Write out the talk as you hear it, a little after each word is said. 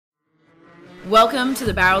Welcome to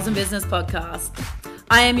the Barrels and Business Podcast.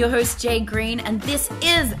 I am your host, Jay Green, and this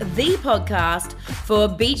is the podcast for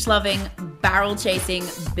beach-loving, barrel-chasing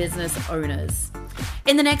business owners.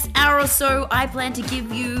 In the next hour or so, I plan to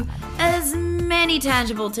give you as many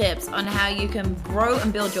tangible tips on how you can grow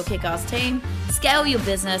and build your kick-ass team, scale your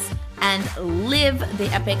business, and live the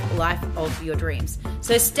epic life of your dreams.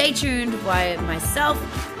 So stay tuned while myself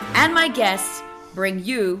and my guests bring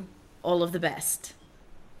you all of the best.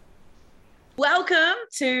 Welcome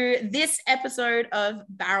to this episode of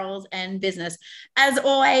Barrels and Business. As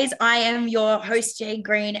always, I am your host, Jay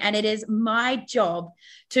Green, and it is my job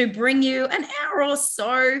to bring you an hour or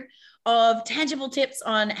so of tangible tips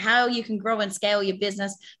on how you can grow and scale your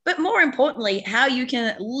business, but more importantly, how you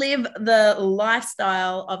can live the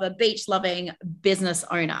lifestyle of a beach-loving business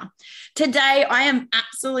owner. Today, I am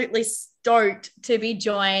absolutely stoked to be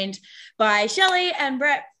joined by Shelley and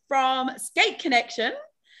Brett from Skate Connection.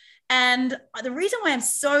 And the reason why I'm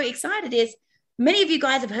so excited is many of you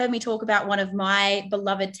guys have heard me talk about one of my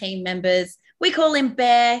beloved team members. We call him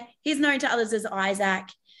Bear. He's known to others as Isaac.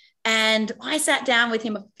 And I sat down with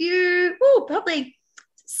him probably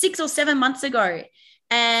 6 or 7 months ago.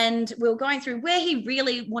 And we were going through where he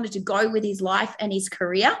really wanted to go with his life and his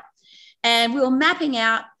career. And we were mapping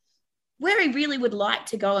out where he really would like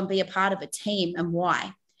to go and be a part of a team and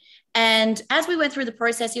why. And as we went through the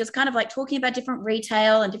process, he was kind of like talking about different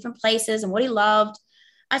retail and different places and what he loved.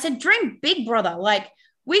 I said, dream big, brother. Like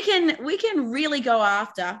we can really go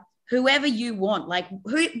after whoever you want. Like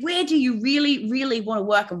where do you really, really want to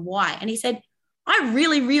work and why? And he said, I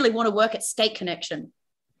really, really want to work at Skate Connection.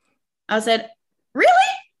 I said, really?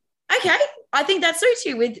 Okay. I think that suits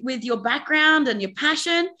you with your background and your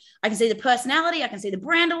passion. I can see the personality. I can see the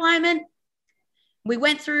brand alignment. We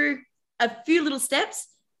went through a few little steps.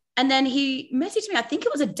 And then he messaged me, I think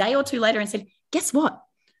it was a day or two later, and said, guess what?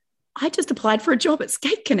 I just applied for a job at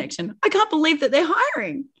Skate Connection. I can't believe that they're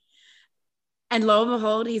hiring. And lo and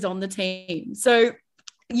behold, he's on the team. So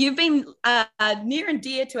you've been near and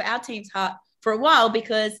dear to our team's heart for a while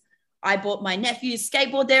because I bought my nephew's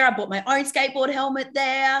skateboard there. I bought my own skateboard helmet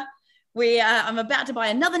there. I'm about to buy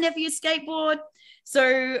another nephew's skateboard.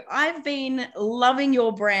 So I've been loving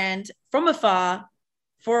your brand from afar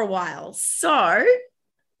for a while. So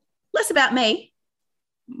less about me,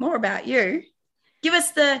 more about you. Give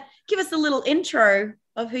us the little intro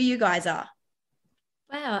of who you guys are.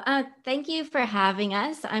 Wow. Thank you for having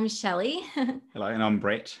us. I'm Shelley. Hello, and I'm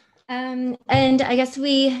Brett. And I guess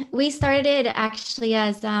we started actually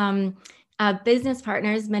as business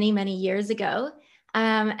partners many, many years ago.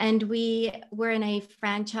 And we were in a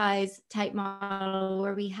franchise type model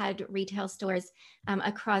where we had retail stores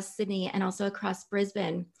across Sydney and also across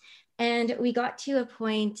Brisbane. And we got to a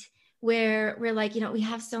point where we're like, we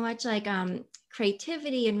have so much like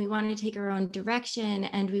creativity and we want to take our own direction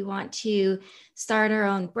and we want to start our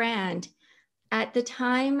own brand. At the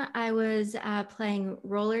time, I was playing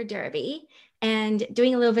roller derby and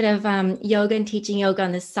doing a little bit of yoga and teaching yoga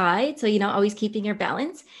on the side. So, always keeping your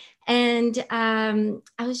balance. And I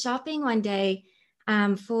was shopping one day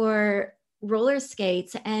for roller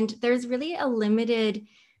skates, and there's really a limited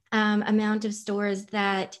amount of stores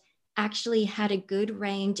that actually had a good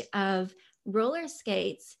range of roller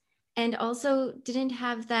skates and also didn't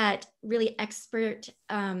have that really expert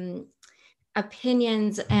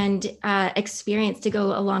opinions and experience to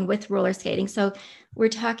go along with roller skating. So we're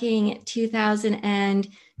talking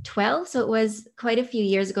 2012. So it was quite a few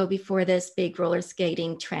years ago before this big roller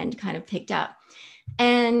skating trend kind of picked up.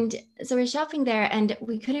 And so we're shopping there and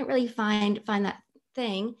we couldn't really find that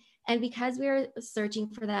thing. And because we were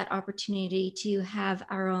searching for that opportunity to have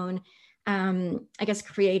our own,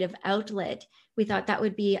 creative outlet, we thought that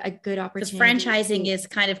would be a good opportunity. Because franchising is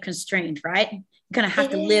kind of constrained, right? You're going to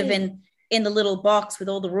have to live in the little box with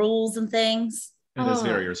all the rules and things. It is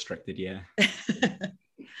very restricted, yeah.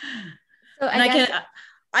 So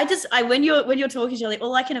when you're talking, Shelley,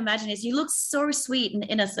 all I can imagine is you look so sweet and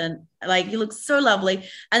innocent. Like you look so lovely.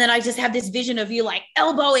 And then I just have this vision of you like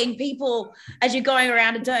elbowing people as you're going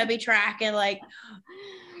around a derby track and like,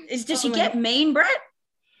 does she get mean, Brett?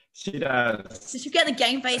 She does. Does she get the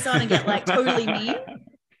game face on and get like totally mean?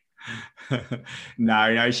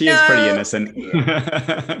 No, she is pretty innocent.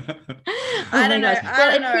 I don't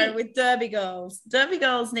know. With derby girls they've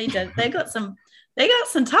got some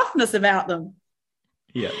toughness about them.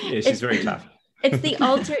 Yeah, she's very tough. It's the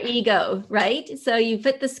alter ego, right? So you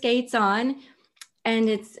put the skates on and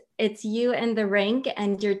it's you and the rink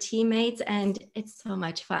and your teammates and it's so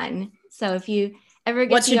much fun. So if you ever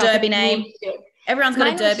get What's your derby name? Everyone's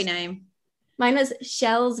got a derby name. Mine was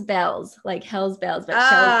Shells Bells, like Hell's Bells, but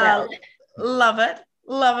Shells Bells. Love it.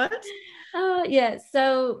 Oh yeah.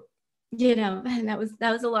 So, man, that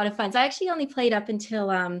was a lot of fun. So I actually only played up until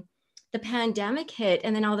the pandemic hit,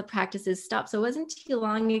 and then all the practices stopped. So it wasn't too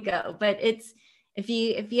long ago, but it's if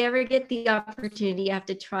you ever get the opportunity, you have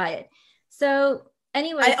to try it. So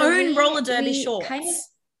anyway, I so own roller derby we shorts. kind of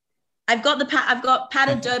I've got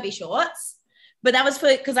padded derby shorts, but that was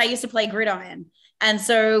because I used to play gridiron. And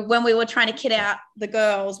so when we were trying to kit out the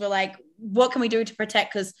girls, we're like, what can we do to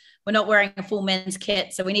protect? Because we're not wearing a full men's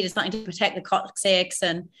kit. So we needed something to protect the coccyx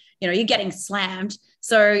and, you're getting slammed.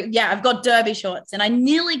 So yeah, I've got derby shorts, and I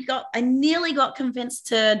nearly got convinced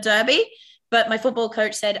to derby, but my football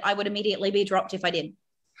coach said I would immediately be dropped if I didn't.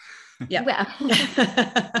 Yeah. Well,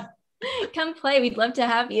 come play. We'd love to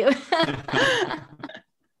have you.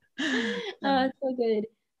 Oh, so good.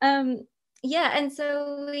 Yeah. And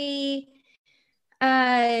so we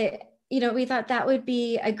thought that would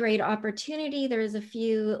be a great opportunity. There's a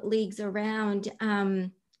few leagues around,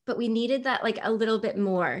 but we needed that like a little bit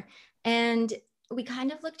more. And we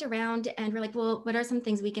kind of looked around and we're like, well, what are some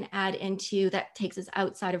things we can add into that takes us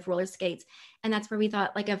outside of roller skates? And that's where we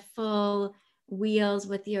thought like a full wheels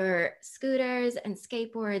with your scooters and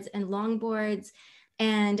skateboards and longboards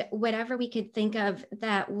and whatever we could think of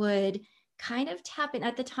that would kind of tap in.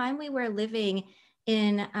 At the time we were living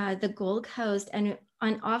in the Gold Coast, and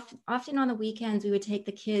often on the weekends, we would take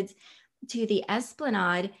the kids to the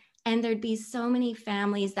Esplanade, and there'd be so many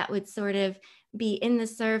families that would sort of be in the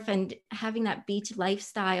surf and having that beach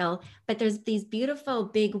lifestyle, but there's these beautiful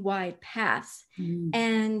big wide paths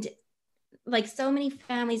and like so many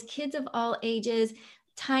families, kids of all ages,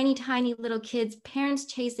 tiny little kids, parents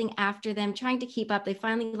chasing after them, trying to keep up. They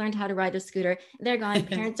finally learned how to ride a scooter. They're gone.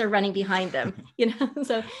 Parents are running behind them,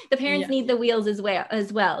 so the parents need the wheels as well,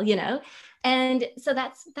 and so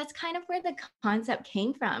that's kind of where the concept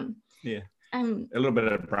came from. A little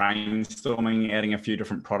bit of brainstorming, adding a few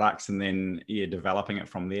different products, and then developing it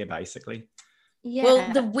from there basically.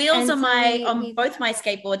 Well, the wheels on both my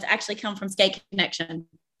skateboards actually come from Skate Connection.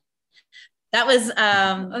 That was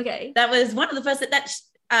okay. That was one of the first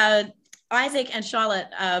that Isaac and Charlotte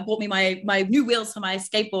bought me my new wheels for my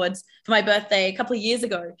skateboards for my birthday a couple of years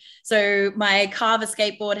ago. So my Carver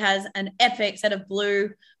skateboard has an epic set of blue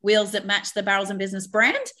wheels that match the Barrels and Business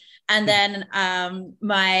brand. And then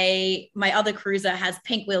my other cruiser has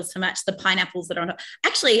pink wheels to match the pineapples that are on top.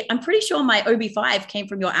 Actually, I'm pretty sure my OB5 came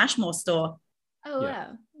from your Ashmore store. Oh,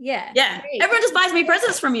 wow. Yeah. Great. Everyone just buys me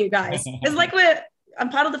presents from you guys. It's like I'm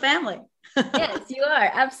part of the family. Yes, you are.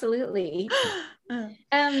 Absolutely.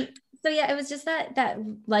 So yeah, it was just that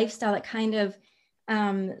lifestyle that kind of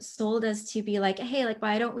sold us to be like, hey, like,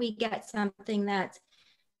 why don't we get something that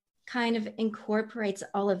kind of incorporates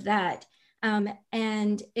all of that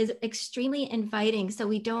and is extremely inviting. So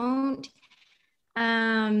we don't,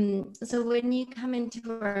 so when you come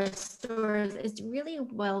into our stores, it's really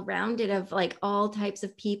well-rounded of like all types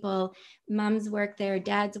of people. Moms work there,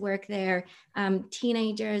 dads work there,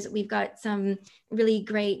 teenagers. We've got some really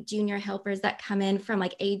great junior helpers that come in from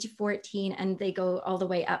like age 14 and they go all the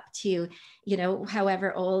way up to,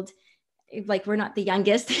 however old. Like we're not the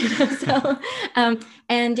youngest, so, and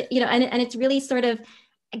it's really sort of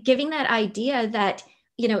giving that idea that,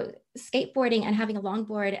 skateboarding and having a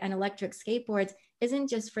longboard and electric skateboards isn't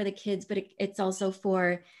just for the kids, but it's also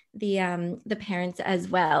for the parents as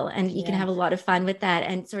well. And you can have a lot of fun with that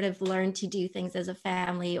and sort of learn to do things as a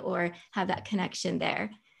family or have that connection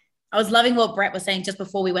there. I was loving what Brett was saying just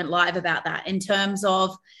before we went live about that in terms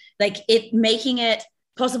of like it making it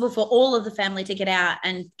possible for all of the family to get out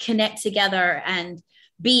and connect together and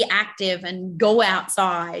be active and go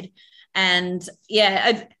outside. And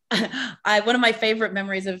one of my favorite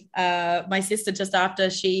memories of my sister just after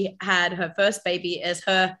she had her first baby is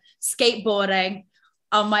her skateboarding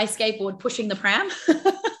on my skateboard, pushing the pram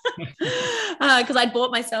because I'd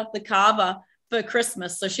bought myself the Carver for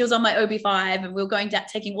Christmas. So she was on my OB5 and we were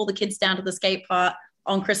taking all the kids down to the skate park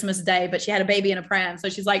on Christmas Day, but she had a baby in a pram. So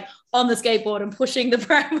she's like on the skateboard and pushing the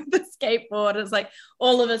pram with the skateboard. It's like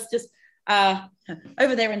all of us just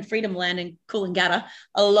over there in Freedom Land in Coolangatta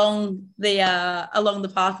along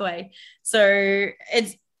the parkway. So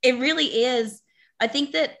it really is. I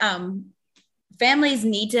think that families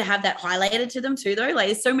need to have that highlighted to them too, though. Like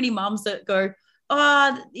there's so many moms that go,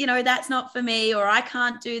 oh, that's not for me, or I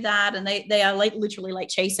can't do that. And they are like literally like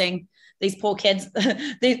chasing these poor kids,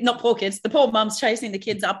 the poor moms chasing the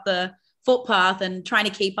kids up the footpath and trying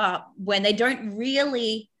to keep up when they don't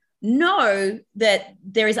really know that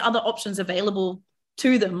there is other options available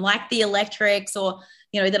to them, like the electrics, or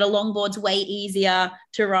that a longboard's way easier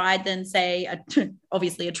to ride than say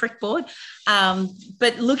obviously a trick board.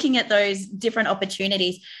 But looking at those different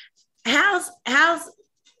opportunities, how's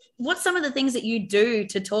what's some of the things that you do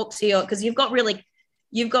to talk to your, because you've got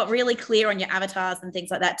really clear on your avatars and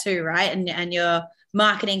things like that too, right? And your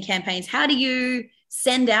marketing campaigns. How do you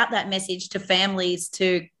send out that message to families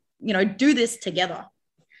to, do this together?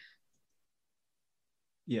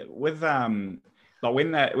 Yeah, with like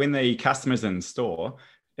when the customer's in store,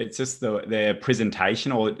 it's just their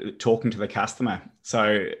presentation or talking to the customer.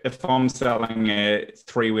 So if I'm selling a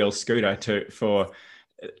 3-wheel scooter for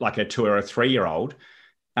like a 2 or a 3-year-old,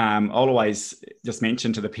 I'll always just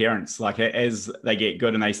mention to the parents, like as they get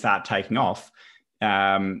good and they start taking off,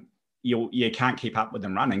 you can't keep up with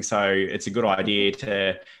them running. So it's a good idea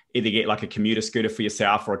to either get like a commuter scooter for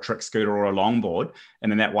yourself or a trick scooter or a longboard.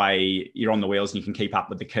 And then that way you're on the wheels and you can keep up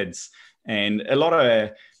with the kids. And a lot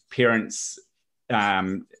of parents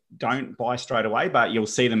don't buy straight away, but you'll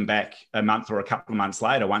see them back a month or a couple of months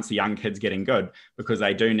later once the young kid's getting good, because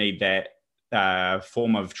they do need that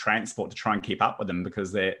form of transport to try and keep up with them,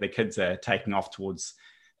 because the kids are taking off towards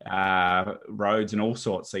roads and all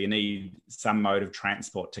sorts. So you need some mode of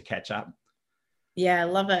transport to catch up. Yeah, I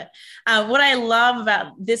love it. What I love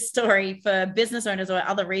about this story for business owners or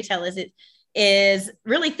other retailers is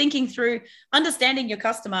really thinking through understanding your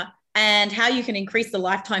customer and how you can increase the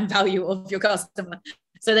lifetime value of your customer.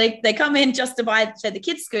 So they come in just to buy, say, the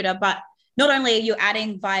kids' scooter, but not only are you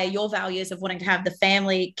adding via your values of wanting to have the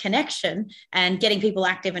family connection and getting people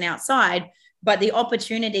active and outside, but the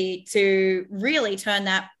opportunity to really turn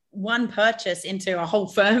that one purchase into a whole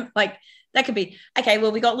firm. Like that could be, okay,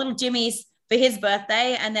 well, we got little Jimmy's for his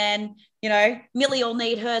birthday, and then, Millie will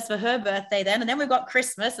need hers for her birthday then, and then we've got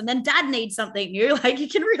Christmas, and then Dad needs something new. Like you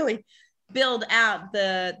can really build out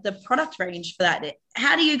the product range for that.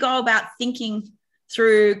 How do you go about thinking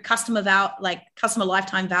through customer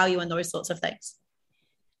lifetime value and those sorts of things?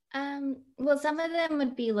 Well, some of them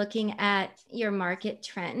would be looking at your market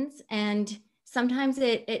trends, and sometimes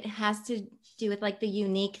it has to do with like the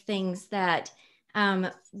unique things that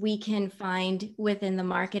we can find within the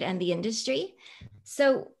market and the industry.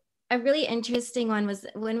 So a really interesting one was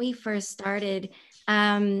when we first started,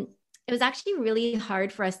 it was actually really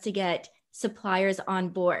hard for us to get suppliers on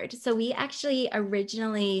board. So we actually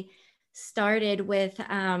originally started with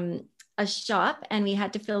a shop, and we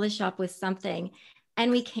had to fill the shop with something.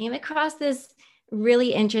 And we came across this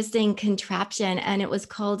really interesting contraption, and it was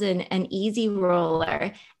called an easy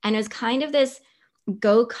roller. And it was kind of this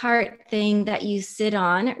go-kart thing that you sit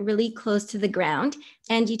on really close to the ground,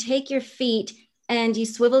 and you take your feet and you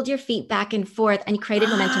swiveled your feet back and forth and you created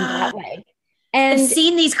momentum that way. And I've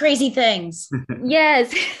seen these crazy things.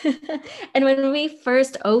 Yes. And when we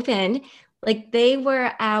first opened, like they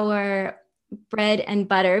were our bread and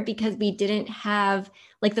butter, because we didn't have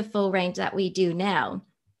like the full range that we do now.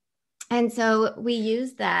 And so we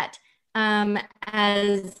used that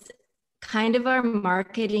as kind of our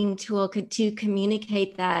marketing tool to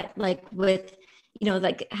communicate that, like with,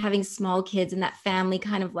 like having small kids and that family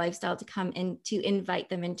kind of lifestyle, to come in, to invite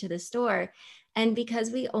them into the store. And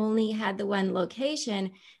because we only had the one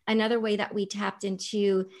location, another way that we tapped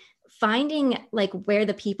into finding like where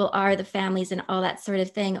the people are, the families and all that sort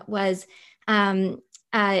of thing, was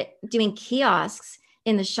doing kiosks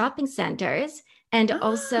in the shopping centers, and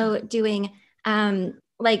also doing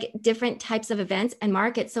like different types of events and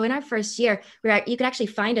markets. So in our first year, you could actually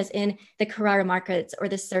find us in the Carrara markets or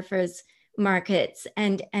the surfers markets,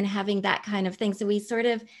 and having that kind of thing. So we sort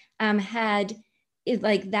of had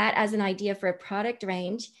like that as an idea for a product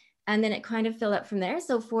range, and then it kind of filled up from there.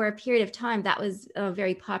 So for a period of time, that was a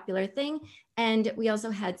very popular thing. And we also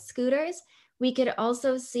had scooters. We could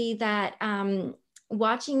also see that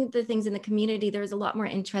watching the things in the community, there was a lot more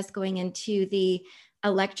interest going into the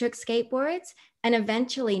electric skateboards. And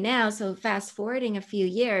eventually now, so fast forwarding a few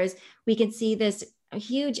years, we can see this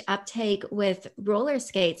huge uptake with roller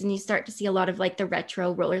skates, and you start to see a lot of like the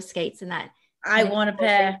retro roller skates and that. I want a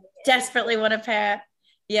pair, desperately want a pair.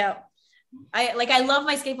 Yeah. I love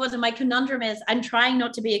my skateboards, and my conundrum is I'm trying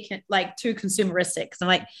not to be too consumeristic. So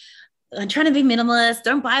I'm trying to be minimalist.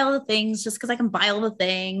 Don't buy all the things just because I can buy all the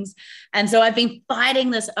things. And so I've been fighting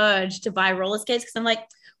this urge to buy roller skates, because I'm like,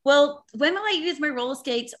 well, when will I use my roller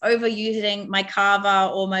skates over using my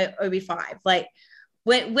Carver or my OB5? Like,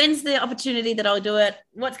 when's the opportunity that I'll do it?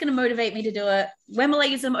 What's going to motivate me to do it? When will I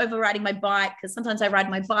use them over riding my bike? Because sometimes I ride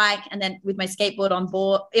my bike and then with my skateboard on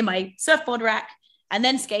board in my surfboard rack, and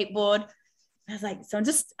then skateboard. I was like, so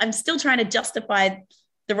I'm still trying to justify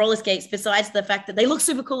the roller skates, besides the fact that they look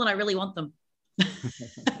super cool and I really want them. Is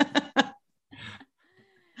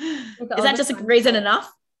that just a reason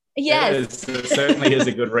enough? Yes. It certainly is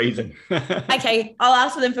a good reason. Okay, I'll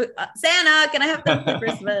ask for them for Santa. Can I have them for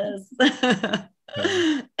Christmas?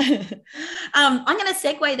 I'm going to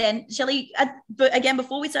segue then, Shelley. But again,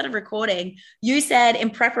 before we started recording, you said in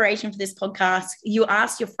preparation for this podcast, you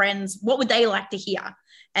asked your friends what would they like to hear,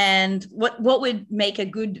 and what would make a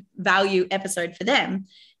good value episode for them.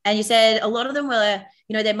 And you said a lot of them were,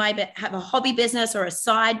 they might have a hobby business or a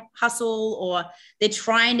side hustle, or they're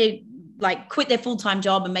trying to like quit their full-time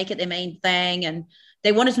job and make it their main thing, and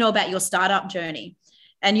they wanted to know about your startup journey.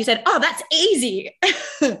 And you said, oh, that's easy.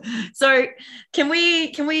 So can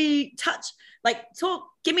we talk,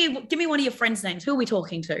 give me one of your friends' names. Who are we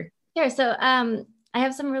talking to? Sure. So I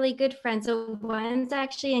have some really good friends. So one's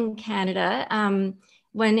actually in Canada. Her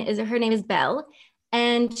name is Belle,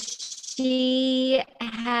 and she's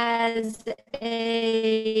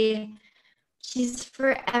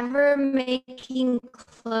forever making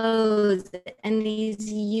clothes and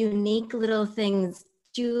these unique little things,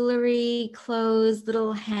 jewelry, clothes,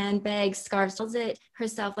 little handbags, scarves. Sells it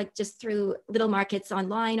herself, like just through little markets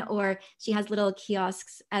online, or she has little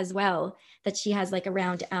kiosks as well that she has like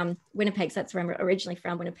around Winnipeg. So that's where I'm originally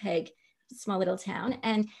from, Winnipeg, small little town.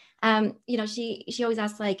 And she always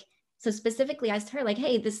asks, like, so specifically I asked her, like,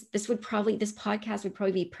 hey, this podcast would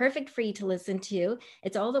probably be perfect for you to listen to.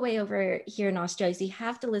 It's all the way over here in Australia, so you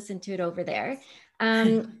have to listen to it over there.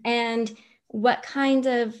 And what kinds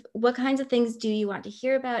of things do you want to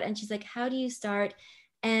hear about? And she's like, how do you start?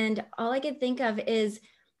 And all I could think of is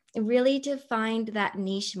really to find that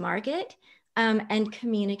niche market and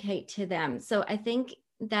communicate to them. So I think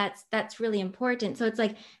that's really important. So it's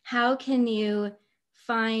like, how can you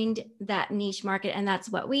find that niche market? And that's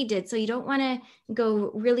what we did. So you don't want to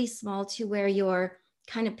go really small to where you're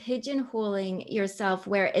kind of pigeonholing yourself,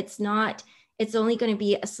 where it's only going to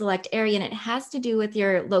be a select area, and it has to do with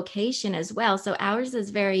your location as well. So ours is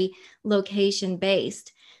very location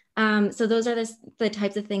based. So those are the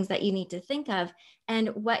types of things that you need to think of. And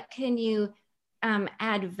what can you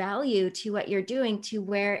add value to what you're doing, to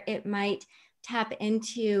where it might tap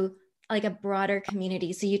into like a broader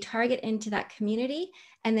community. So you target into that community,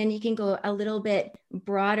 and then you can go a little bit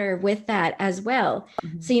broader with that as well.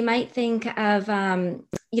 Mm-hmm. So you might think of,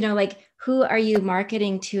 like, who are you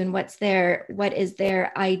marketing to, and what is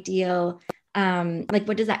their ideal, like,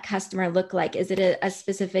 what does that customer look like? Is it a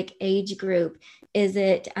specific age group? Is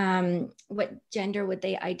it, what gender would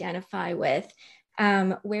they identify with?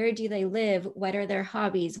 Where do they live? What are their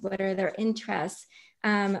hobbies? What are their interests?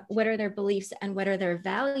 What are their beliefs, and what are their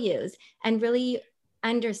values? And really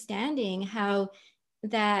understanding how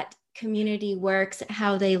that community works,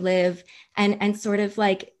 how they live, and sort of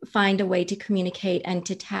like find a way to communicate and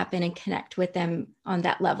to tap in and connect with them on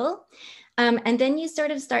that level. And then you sort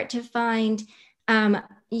of start to find,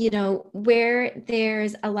 where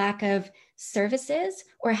there's a lack of services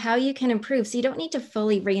or how you can improve. So you don't need to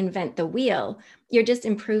fully reinvent the wheel. You're just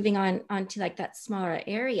improving onto like that smaller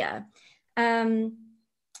area.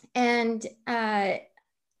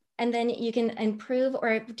 And then you can improve,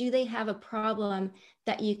 or do they have a problem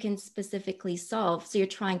that you can specifically solve? So you're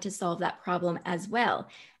trying to solve that problem as well.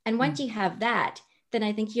 And once you have that, then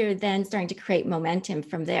I think you're then starting to create momentum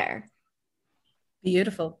from there.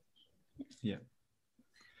 Beautiful. Yeah.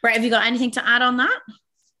 Brett, have you got anything to add on that?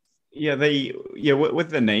 Yeah, with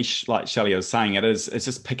the niche, like Shelley was saying, it's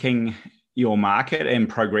just picking your market and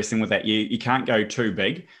progressing with that. You can't go too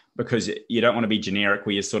big, because you don't want to be generic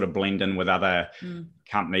where you sort of blend in with other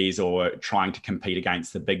companies or trying to compete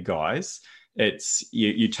against the big guys. It's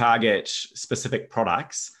you target specific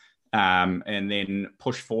products and then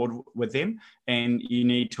push forward with them, and you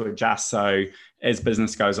need to adjust. So as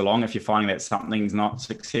business goes along, if you're finding that something's not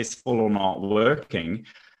successful or not working,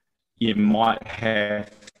 you might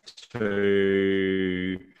have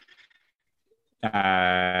to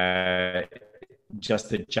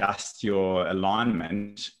just adjust your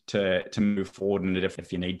alignment to move forward in a different,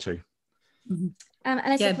 if you need to. Mm-hmm. And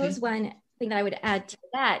I suppose one thing that I would add to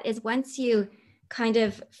that is, once you kind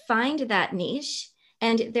of find that niche,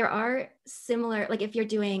 and there are similar, like if you're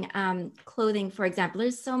doing clothing, for example,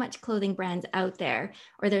 there's so much clothing brands out there,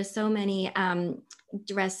 or there's so many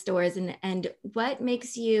dress stores, and what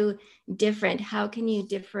makes you different? How can you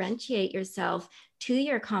differentiate yourself to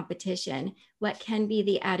your competition? What can be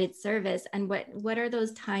the added service, and what are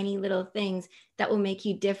those tiny little things that will make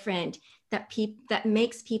you different, that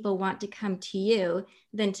makes people want to come to you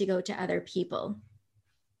than to go to other people?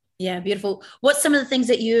 Yeah, beautiful. What's some of the things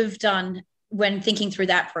that you've done when thinking through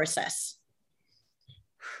that process?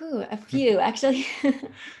 A few, actually.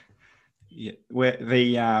 Yeah, where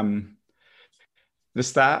the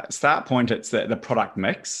start point, it's the product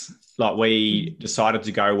mix. Like, we decided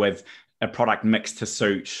to go with a product mix to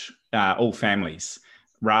suit all families,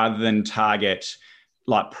 rather than target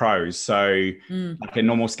like pros. So like a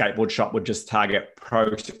normal skateboard shop would just target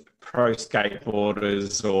pro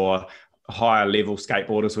skateboarders or higher level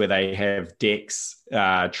skateboarders where they have decks,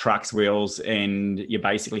 trucks, wheels, and you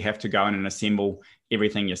basically have to go in and assemble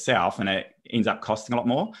everything yourself, and it ends up costing a lot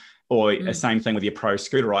more. Or the same thing with your pro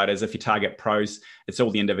scooter riders. If you target pros, it's all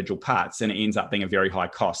the individual parts and it ends up being a very high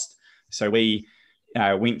cost. So we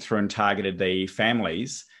went through and targeted the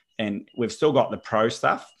families, and we've still got the pro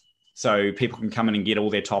stuff. So people can come in and get all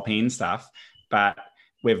their top end stuff, but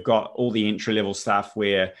we've got all the entry level stuff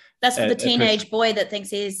where that's for the teenage boy that thinks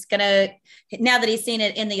he's going to, now that he's seen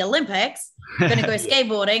it in the Olympics, going to go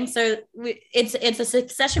skateboarding. So it's a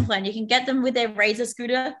succession plan. You can get them with their Razor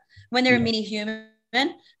scooter when they're a mini human,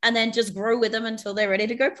 and then just grow with them until they're ready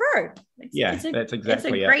to go pro. That's exactly it's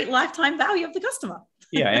a great lifetime value of the customer.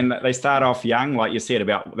 Yeah, and they start off young, like you said,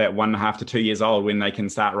 about that 1.5 to 2 years old when they can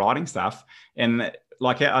start riding stuff. And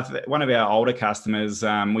like one of our older customers,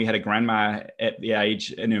 we had a grandma at the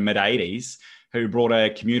age in her mid-80s who brought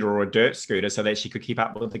a commuter or a dirt scooter so that she could keep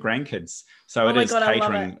up with the grandkids. So it is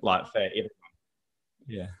catering like for everyone.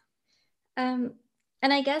 Yeah.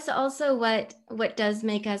 And I guess also what does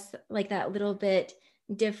make us like that little bit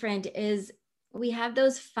different is we have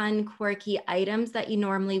those fun, quirky items that you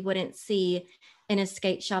normally wouldn't see in a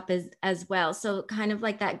skate shop as well. So kind of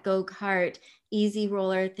like that go-kart, easy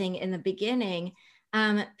roller thing in the beginning.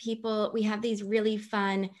 We have these really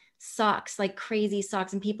fun socks, like crazy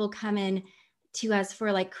socks, and people come in to us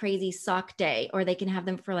for like crazy sock day, or they can have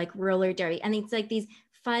them for like roller derby. And it's like these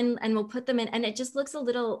fun, and we'll put them in, and it just looks a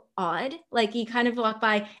little odd. Like you kind of walk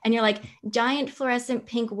by and you're like, giant fluorescent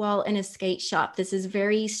pink wall in a skate shop. This is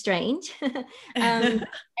very strange. And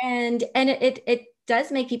it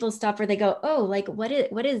does make people stop where they go, oh, like what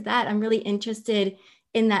is that? I'm really interested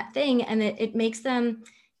in that thing. And it makes them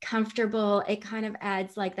comfortable. It kind of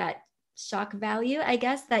adds like that shock value, I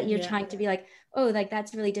guess, that you're trying to be like, oh, like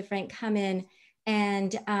that's really different. Come in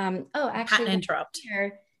and actually interrupt.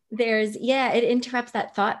 It interrupts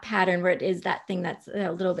that thought pattern where it is that thing that's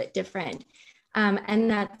a little bit different. And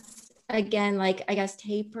that's again, like I guess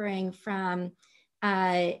tapering from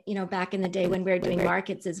back in the day when we were doing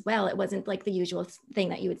markets as well. It wasn't like the usual thing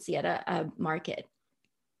that you would see at a market.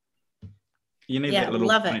 You need that little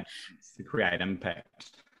point to create impact.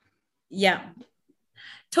 Yeah.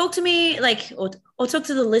 Talk to me or talk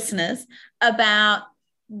to the listeners about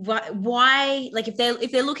why, like if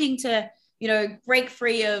they're looking to, break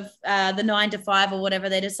free of the 9 to 5 or whatever,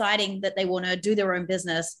 they're deciding that they want to do their own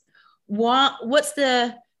business. What's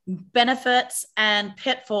the benefits and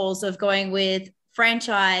pitfalls of going with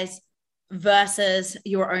franchise versus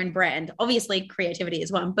your own brand? Obviously creativity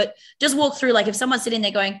is one, but just walk through, like if someone's sitting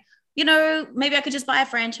there going, maybe I could just buy a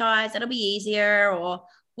franchise, that'll be easier, or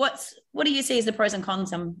what do you see as the pros and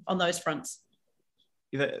cons on those fronts?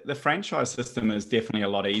 The franchise system is definitely a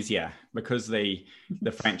lot easier because the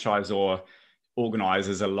franchisor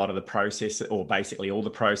organizes a lot of the process, or basically all the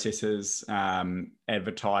processes,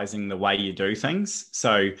 advertising, the way you do things.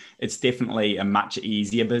 So it's definitely a much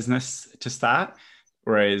easier business to start.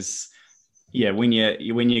 Whereas, when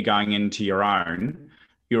you're going into your own,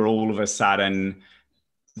 you're all of a sudden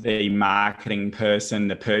the marketing person,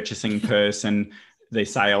 the purchasing person, the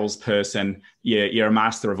sales person. You're a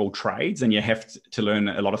master of all trades, and you have to learn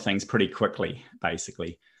a lot of things pretty quickly,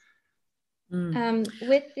 basically.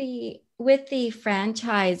 With the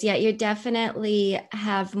franchise, you definitely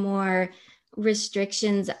have more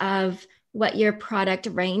restrictions of what your product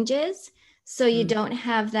range is. So you don't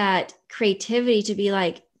have that creativity to be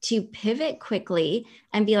like, to pivot quickly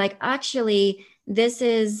and be like, actually, this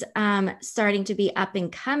is starting to be up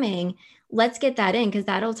and coming. Let's get that in, because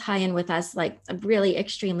that'll tie in with us like really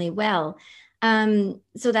extremely well.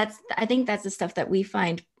 So I think that's the stuff that we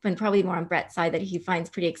find, and probably more on Brett's side, that he finds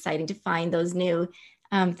pretty exciting to find those new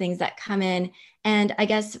things that come in. And I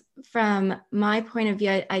guess from my point of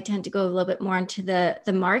view, I tend to go a little bit more into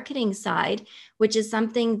the marketing side, which is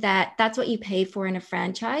something that's what you pay for in a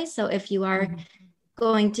franchise. So if you are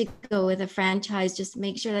going to go with a franchise, just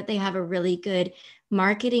make sure that they have a really good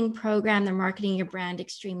marketing program. They're marketing your brand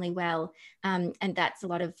extremely well. And that's a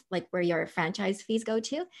lot of like where your franchise fees go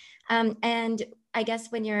to. And I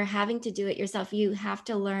guess when you're having to do it yourself, you have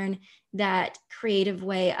to learn that creative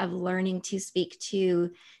way of learning to speak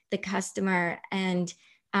to the customer and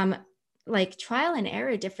like trial and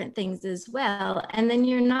error different things as well. And then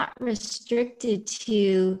you're not restricted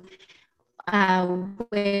to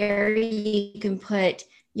where you can put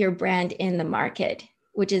your brand in the market,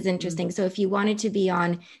 which is interesting. So if you wanted to be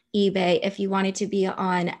on eBay, if you wanted to be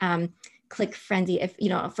on ClickFrenzy, if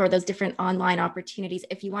for those different online opportunities,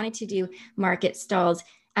 if you wanted to do market stalls,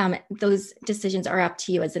 those decisions are up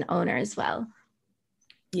to you as an owner as well.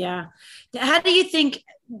 Yeah. How do you think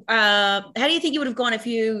you would have gone if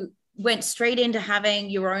you went straight into having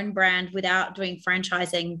your own brand without doing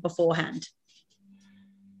franchising beforehand?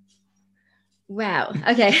 Wow.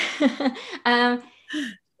 Okay.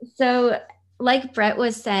 So like Brett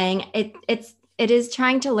was saying, it is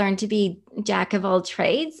trying to learn to be jack of all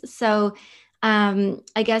trades. So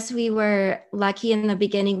I guess we were lucky in the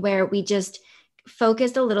beginning where we just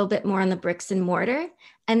focused a little bit more on the bricks and mortar.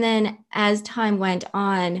 And then as time went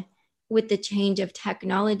on with the change of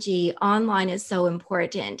technology, online is so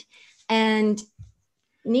important. And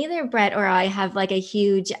neither Brett or I have like a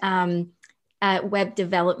huge web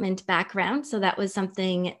development background. So that was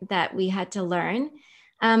something that we had to learn.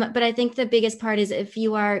 But I think the biggest part is if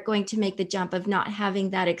you are going to make the jump of not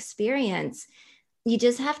having that experience, you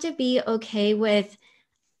just have to be okay with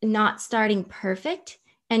not starting perfect.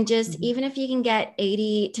 And just even if you can get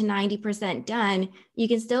 80 to 90% done, you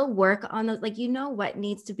can still work on those, like, you know what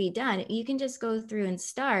needs to be done. You can just go through and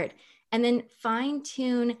start and then fine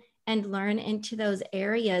tune and learn into those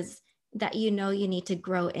areas that you know you need to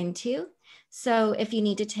grow into. So if you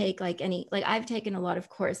need to take like I've taken a lot of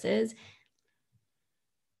courses.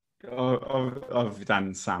 I've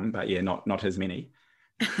done some, but yeah, not as many.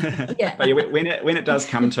 Yeah. But yeah, when it does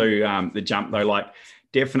come to the jump though, like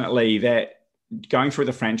definitely that going through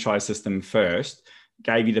the franchise system first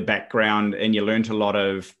gave you the background and you learned a lot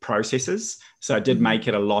of processes. So it did make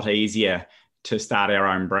it a lot easier to start our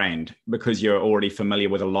own brand because you're already familiar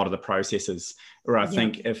with a lot of the processes. Or I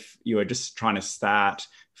think if you were just trying to start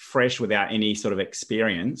fresh without any sort of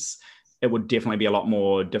experience, it would definitely be a lot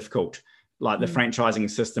more difficult. Like the franchising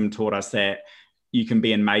system taught us that you can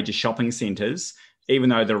be in major shopping centers, even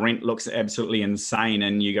though the rent looks absolutely insane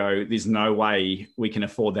and you go, there's no way we can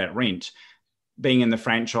afford that rent. Being in the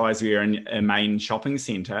franchise, we're in a main shopping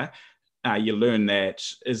center, you learn that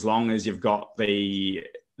as long as you've got the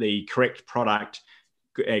correct product,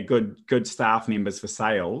 good staff members for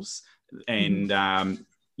sales, and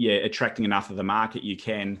attracting enough of the market, you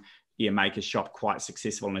can make a shop quite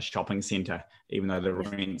successful in a shopping center, even though the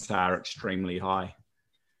rents are extremely high.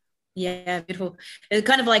 Yeah, beautiful. It's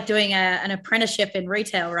kind of like doing an apprenticeship in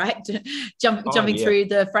retail, right? Jumping through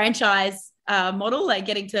the franchise model, like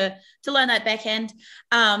getting to learn that back end.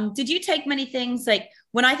 Did you take many things? Like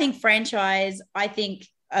when I think franchise, I think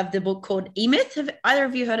of the book called E-Myth. Have either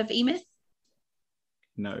of you heard of E-Myth?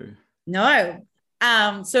 No.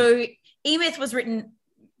 So E-Myth was written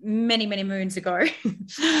many moons ago.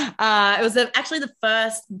 It was actually the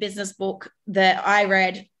first business book that I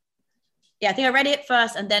read. Yeah, I think I read it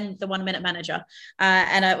first and then the 1 Minute Manager.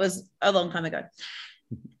 And it was a long time ago.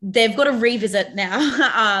 They've got to revisit now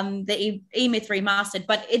the E-Myth Remastered,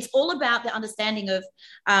 but it's all about the understanding of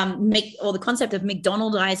the concept of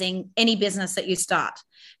McDonaldizing any business that you start.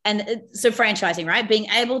 And so franchising, right? Being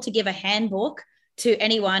able to give a handbook to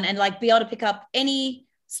anyone and like be able to pick up any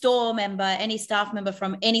store member, any staff member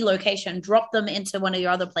from any location, drop them into one of your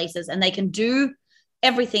other places and they can do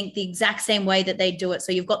everything the exact same way that they do it.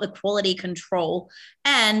 So you've got the quality control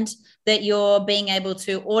and that you're being able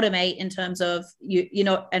to automate in terms of,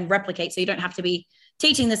 and replicate. So you don't have to be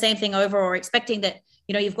teaching the same thing over or expecting that,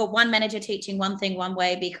 you've got one manager teaching one thing one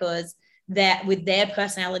way because that with their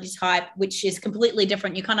personality type, which is completely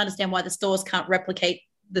different. You can't understand why the stores can't replicate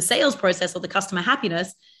the sales process or the customer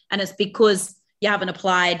happiness. And it's because you haven't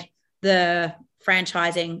applied the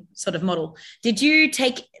franchising sort of model. Did you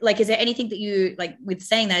take, is there anything that you, with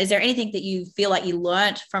saying that, is there anything that you feel like you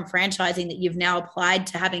learned from franchising that you've now applied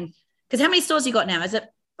to having, because how many stores you got now? Is it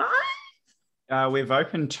 5? We've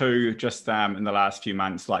opened 2 just in the last few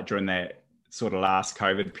months, like during that sort of last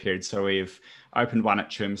COVID period. So we've opened one at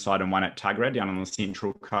Chermside and one at Tuggerah down on the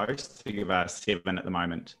Central Coast to give us 7 at the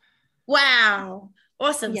moment. Wow.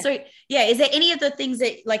 Awesome. Yeah. So is there any of the things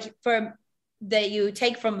that that you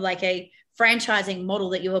take from like a franchising model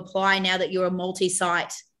that you apply now that you're a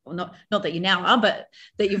multi-site, or not that you now are, but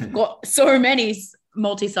that you've got so many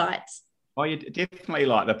multi-sites? Oh, you definitely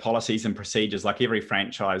like the policies and procedures. Like every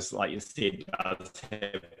franchise, like you said, does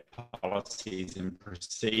have policies and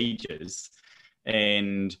procedures.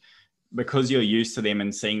 And because you're used to them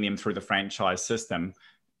and seeing them through the franchise system,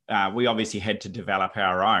 we obviously had to develop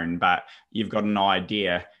our own, but you've got an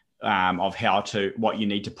idea of what you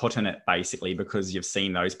need to put in it, basically, because you've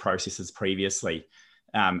seen those processes previously.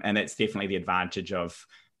 And that's definitely the advantage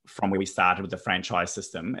from where we started with the franchise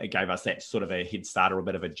system. It gave us that sort of a head start or a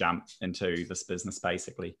bit of a jump into this business,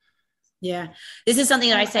 basically. Yeah. This is something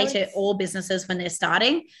that I say to all businesses when they're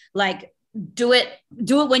starting, do it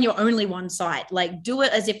when you're only one site. Do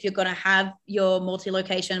it as if you're going to have your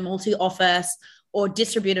multi-location, multi-office, or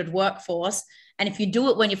distributed workforce. And if you do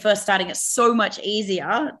it when you're first starting, it's so much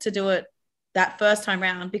easier to do it that first time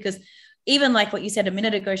round, because even like what you said a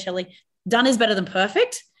minute ago, Shelley, done is better than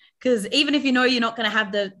perfect. Because even if you know you're not going to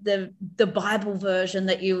have the Bible version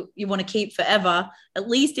that you want to keep forever, at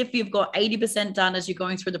least if you've got 80% done as you're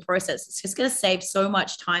going through the process, it's just going to save so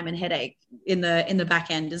much time and headache in the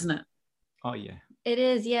back end, isn't it? Oh yeah, it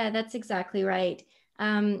is. Yeah, that's exactly right.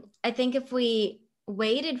 I think if we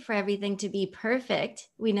waited for everything to be perfect,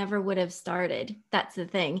 we never would have started. That's the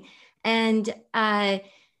thing. And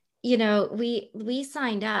we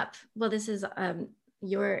signed up. Well, this is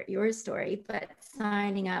your story, but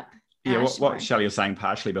signing up. Yeah, what Shelley was saying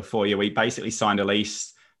partially before, we basically signed a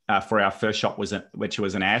lease for our first shop, which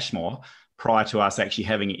was in Ashmore, prior to us actually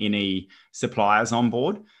having any suppliers on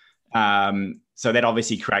board. So that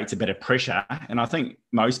obviously creates a bit of pressure. And I think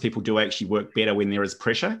most people do actually work better when there is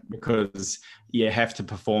pressure, because you have to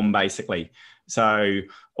perform basically. So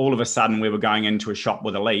all of a sudden we were going into a shop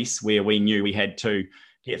with a lease where we knew we had to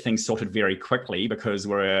get things sorted very quickly, because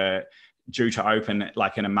we're due to open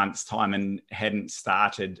like in a month's time and hadn't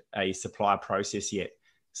started a supply process yet.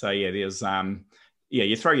 So yeah, there's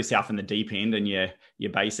you throw yourself in the deep end and you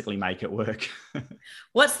basically make it work.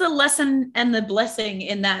 What's the lesson and the blessing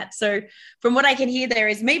in that? So from what I can hear, there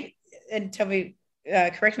is maybe, and tell me,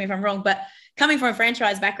 correct me if I'm wrong, but coming from a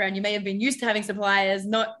franchise background, you may have been used to having suppliers,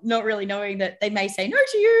 not really knowing that they may say no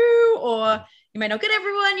to you, or you may not get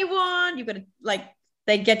everyone you want. You've got to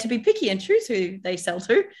they get to be picky and choose who they sell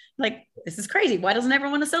to. Like, this is crazy. Why doesn't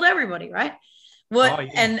everyone want to sell to everybody, right?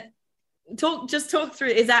 And talk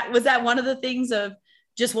through, was that one of the things of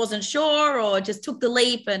just wasn't sure, or just took the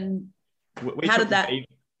leap, and how did that?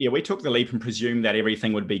 We took the leap and presumed that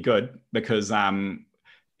everything would be good, because in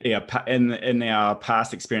our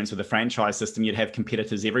past experience with the franchise system, you'd have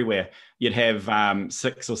competitors everywhere. You'd have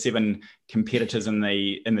 6 or 7 competitors in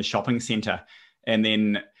the shopping centre, and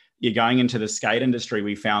then you're going into the skate industry,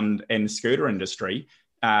 we found, and the scooter industry,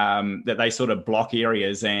 that they sort of block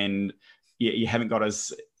areas, and you haven't got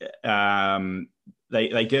as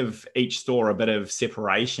they give each store a bit of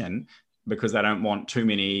separation, because they don't want too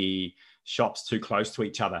many shops too close to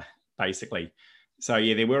each other, basically. So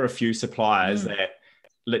yeah, there were a few suppliers that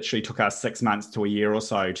literally took us 6 months to a year or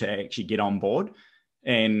so to actually get on board.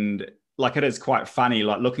 And like, it is quite funny,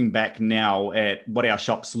 like looking back now at what our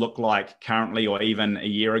shops look like currently, or even a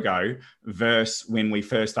year ago, versus when we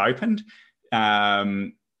first opened.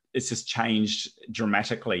 It's just changed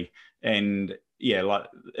dramatically. And yeah, like,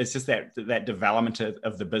 it's just that development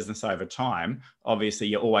of the business over time. Obviously,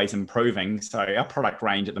 you're always improving. So our product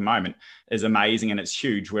range at the moment is amazing and it's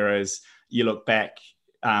huge. Whereas you look back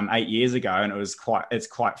 8 years ago, and it's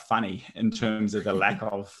quite funny in terms of the lack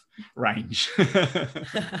of range.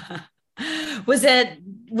 Was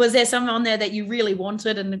there some on there that you really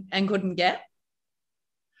wanted and couldn't get?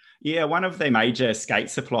 Yeah, one of the major skate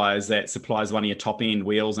suppliers that supplies one of your top end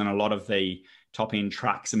wheels and a lot of the top end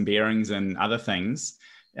trucks and bearings and other things,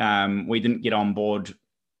 we didn't get on board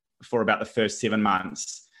for about the first 7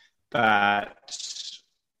 months. But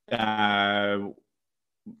our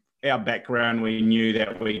background, we knew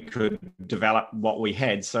that we could develop what we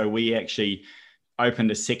had. So we actually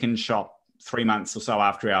opened a second shop 3 months or so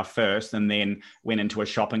after our first, and then went into a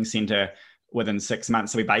shopping centre within 6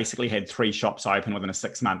 months. So we basically had 3 shops open within a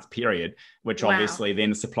 6 month period, which obviously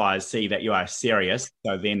then suppliers see that you are serious.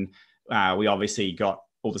 So then we obviously got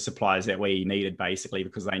all the suppliers that we needed, basically,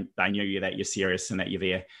 because they knew that you're serious and that you're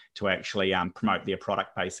there to actually promote their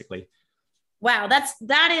product, basically. Wow, that's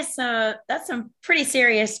some pretty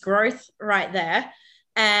serious growth right there.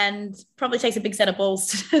 And probably takes a big set of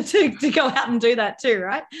balls to go out and do that too,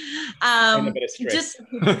 right? And a bit of stress. Just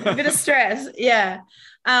a bit of stress, yeah.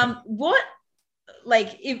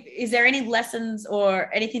 Is there any lessons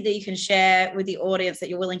or anything that you can share with the audience that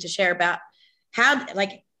you're willing to share about how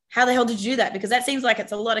the hell did you do that? Because that seems like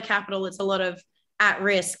it's a lot of capital, it's a lot of at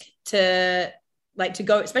risk to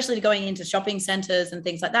go, especially to going into shopping centers and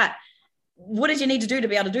things like that. What did you need to do to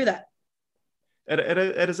be able to do that?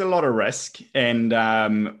 It is a lot of risk, and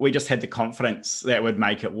we just had the confidence that would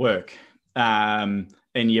make it work. And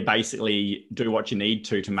you basically do what you need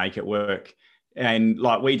to make it work. And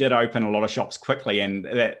like, we did open a lot of shops quickly, and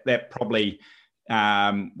that probably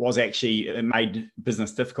was actually, it made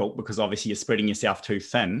business difficult, because obviously you're spreading yourself too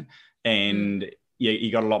thin, and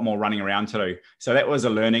you got a lot more running around to do. So that was a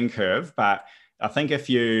learning curve. But I think if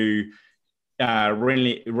you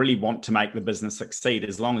really want to make the business succeed,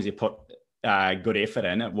 as long as you put good effort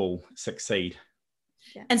in, it will succeed.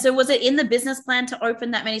 Yeah. And so was it in the business plan to open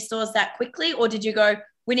that many stores that quickly, or did you go,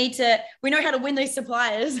 we know how to win these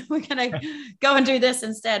suppliers. We're going to go and do this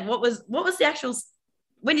instead. What was the actual,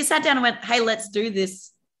 when you sat down and went, hey, let's do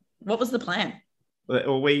this, what was the plan?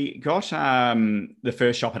 Well, we got the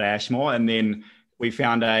first shop at Ashmore, and then we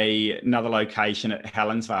found another location at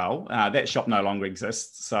Helensvale. That shop no longer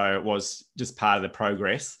exists, so it was just part of the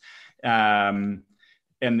progress. And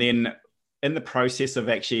then in the process of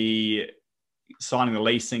actually signing the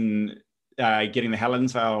leasing, getting the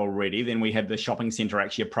Helensvale ready, then we had the shopping centre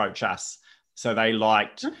actually approach us. So they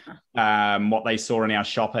liked what they saw in our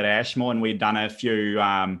shop at Ashmore, and we'd done a few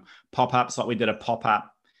pop-ups. Like we did a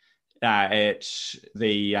pop-up at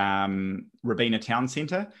the Robina Town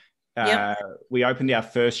Centre. We opened our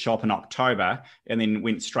first shop in October and then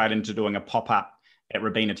went straight into doing a pop-up at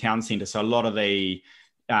Robina Town Centre. So a lot of the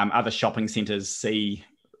other shopping centres see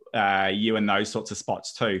you in those sorts of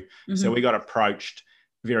spots too. Mm-hmm. So we got approached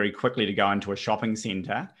very quickly to go into a shopping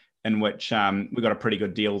centre, in which we got a pretty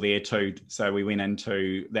good deal there too. So we went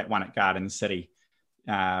into that one at Garden City.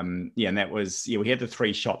 And that was, we had the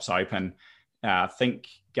 3 shops open. I think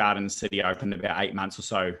Garden City opened about 8 months or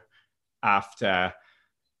so after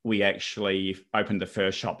we actually opened the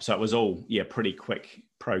first shop. So it was all, pretty quick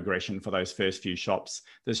progression for those first few shops.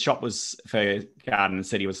 The shop was for Garden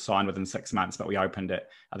City was signed within 6 months, but we opened it,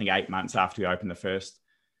 I think 8 months after we opened the first.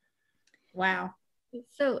 Wow.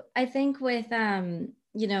 So I think with,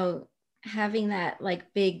 having that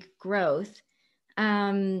like big growth,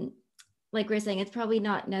 like we're saying, it's probably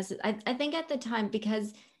not necessary. I think at the time,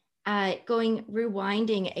 because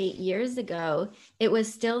rewinding 8 years ago, it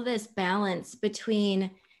was still this balance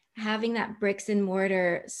between having that bricks and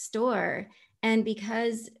mortar store. And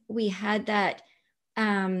because we had that,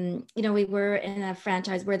 we were in a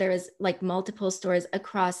franchise where there was like multiple stores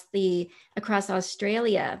across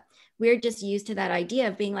Australia. We're just used to that idea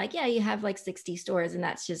of being like, you have like 60 stores and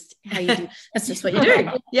that's just how you do. That's just what you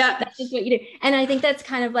do. Yeah. That's just what you do. And I think that's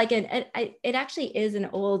kind of like it actually is an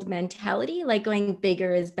old mentality, like going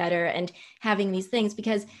bigger is better and having these things,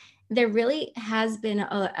 because there really has been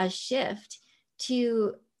a shift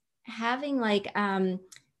to having like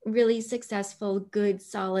really successful, good,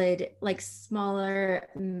 solid, like smaller,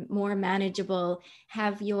 more manageable,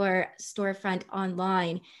 have your storefront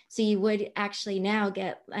online. So you would actually now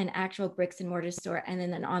get an actual bricks and mortar store and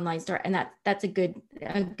then an online store. And that's a good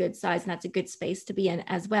size, and that's a good space to be in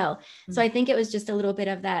as well. Mm-hmm. So I think it was just a little bit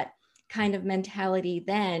of that kind of mentality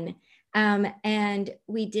then. And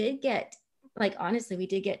we did get, like, honestly, we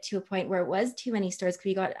did get to a point where it was too many stores, because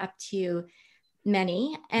we got up to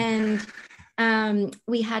many, and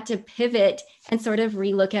we had to pivot and sort of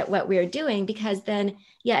relook at what we were doing, because then,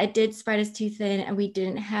 it did spread us too thin, and we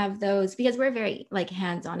didn't have those, because we're very like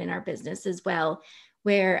hands-on in our business as well,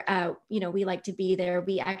 where, we like to be there.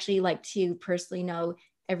 We actually like to personally know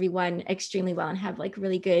everyone extremely well and have like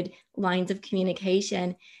really good lines of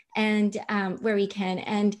communication, and where we can.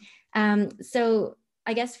 And so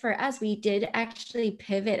I guess for us, we did actually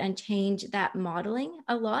pivot and change that modeling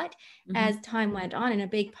a lot as time went on. And a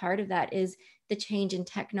big part of that is the change in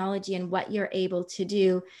technology and what you're able to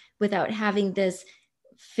do without having this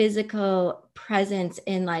physical presence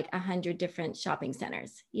in like 100 different shopping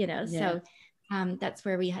centers, So that's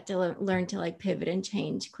where we had to learn to like pivot and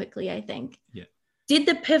change quickly, I think. Yeah. Did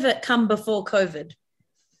the pivot come before COVID?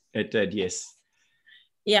 It did, yes.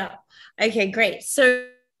 Yeah. Okay, great. So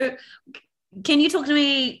can you talk to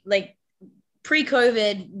me, like,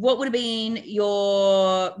 pre-COVID, what would have been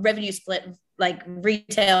your revenue split, like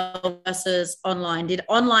retail versus online? Did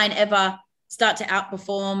online ever start to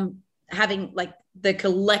outperform having like the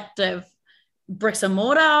collective bricks and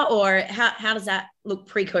mortar, or how does that look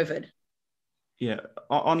pre-COVID? Yeah,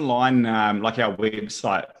 online, like our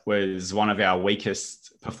website was one of our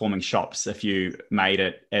weakest performing shops if you made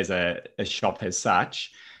it as a shop as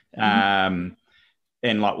such.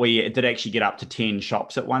 And like we did actually get up to 10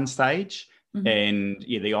 shops at one stage. And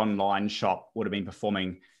the online shop would have been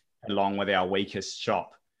performing along with our weakest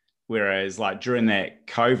shop. Whereas like during that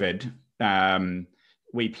COVID,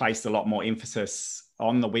 we placed a lot more emphasis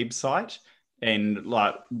on the website, and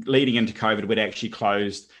like leading into COVID, we'd actually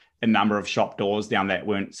closed a number of shop doors down that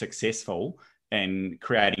weren't successful and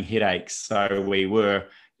creating headaches. So we were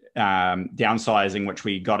downsizing, which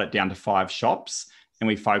we got it down to 5 shops. And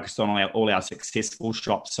we focused on all our successful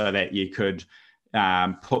shops so that you could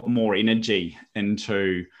put more energy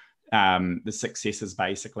into the successes,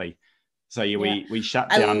 basically. So we shut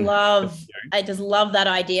down. I just love that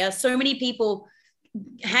idea. So many people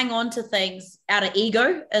hang on to things out of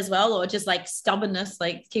ego as well, or just like stubbornness,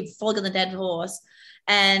 like keep flogging the dead horse,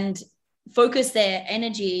 and focus their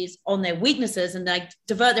energies on their weaknesses, and like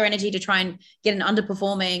divert their energy to try and get an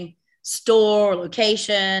underperforming store,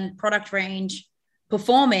 location, product range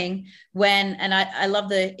performing when, and I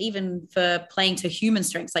love even for playing to human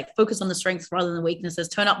strengths, like focus on the strengths rather than the weaknesses,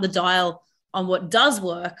 turn up the dial on what does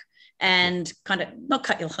work, and kind of not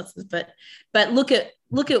cut your losses, but look at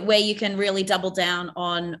where you can really double down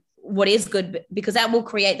on what is good, because that will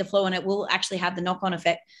create the flow and it will actually have the knock-on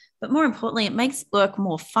effect. But more importantly, it makes work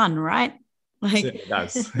more fun, right? Like, it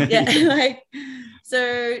does. Yeah. Like,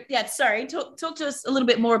 so yeah, sorry. Talk to us a little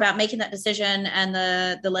bit more about making that decision and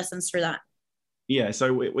the lessons through that. Yeah,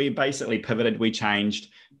 so we basically pivoted. We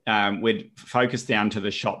changed. We'd focused down to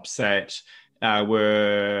the shops that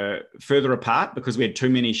were further apart, because we had too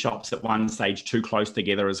many shops at one stage too close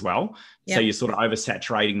together as well. Yep. So you're sort of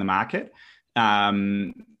oversaturating the market.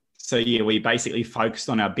 So yeah, we basically focused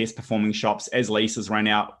on our best performing shops. As leases ran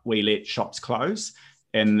out, we let shops close.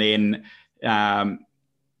 And then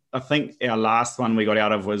I think our last one we got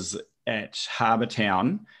out of was at Harbour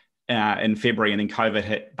Town in February, and then COVID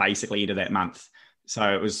hit basically into that month.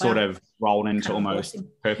 So it was sort of rolled into kind of almost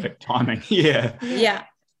perfect timing. Yeah.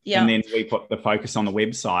 And then we put the focus on the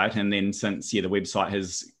website. And then since, the website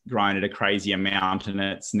has grown at a crazy amount, and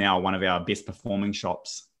it's now one of our best performing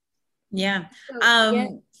shops. Yeah.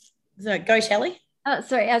 So go, Shelley. Oh,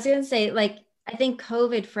 sorry. I was going to say, like, I think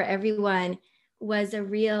COVID for everyone was a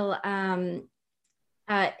real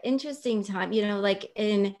interesting time,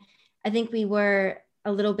 I think we were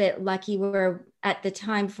a little bit lucky. We were at the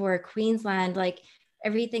time for Queensland, like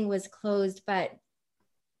everything was closed, but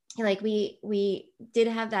like we did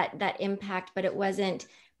have that impact, but it wasn't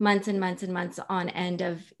months and months and months on end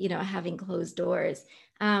of, having closed doors.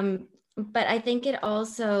 But I think it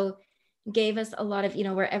also gave us a lot of,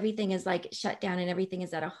 where everything is like shut down and everything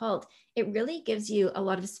is at a halt. It really gives you a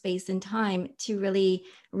lot of space and time to really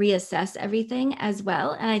reassess everything as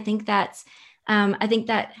well. And I think that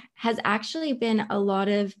has actually been a lot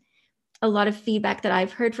of feedback that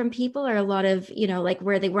I've heard from people, or a lot of, like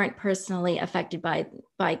where they weren't personally affected by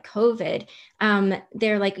COVID.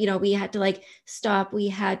 They're like, we had to like stop, we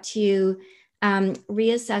had to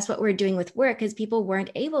reassess what we're doing with work, because people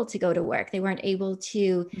weren't able to go to work. They weren't able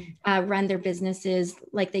to run their businesses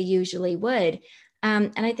like they usually would.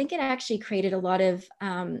 And I think it actually created a lot of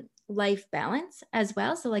life balance as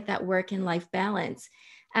well. So like that work and life balance,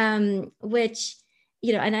 which,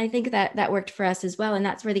 and I think that worked for us as well. And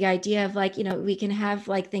that's where the idea of like, we can have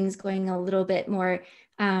like things going a little bit more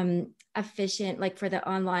efficient, like for the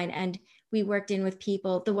online. And we worked in with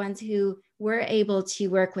people, the ones who were able to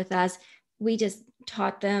work with us. We just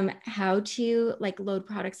taught them how to like load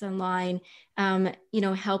products online,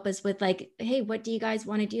 help us with like, hey, what do you guys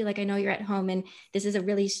want to do? Like, I know you're at home and this is a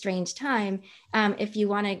really strange time. If you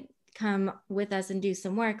want to come with us and do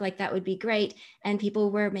some work, like that would be great. And people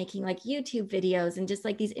were making like YouTube videos and just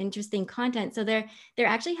like these interesting content. So they're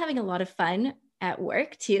actually having a lot of fun at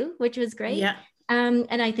work too, which was great. Yeah. And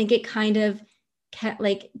I think it kind of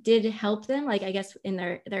did help them, like, I guess in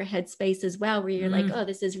their headspace as well, where you're like, oh,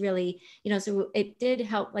 this is really, so it did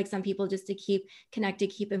help like some people just to keep connected,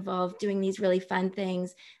 keep involved, doing these really fun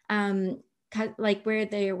things. Like where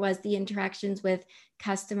there was the interactions with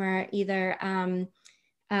customer, either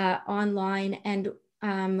online, and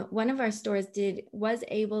one of our stores was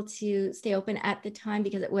able to stay open at the time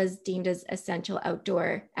because it was deemed as essential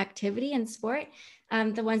outdoor activity and sport.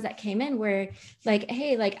 The ones that came in were like,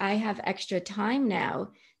 hey, like I have extra time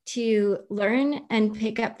now to learn and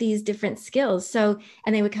pick up these different skills. So,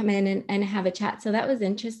 and they would come in and have a chat. So that was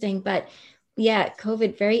interesting. But yeah,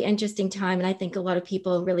 COVID, very interesting time. And I think a lot of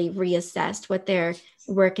people really reassessed what their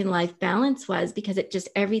work and life balance was, because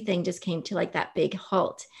everything just came to like that big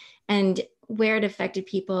halt. And where it affected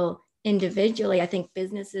people individually, I think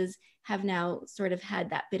businesses have now sort of had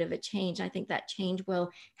that bit of a change. I think that change will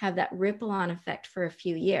have that ripple on effect for a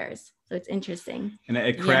few years. So it's interesting. And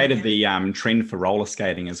it created the trend for roller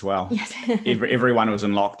skating as well. Yes. Everyone was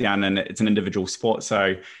in lockdown, and it's an individual sport.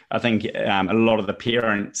 So I think a lot of the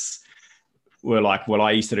parents were like, well,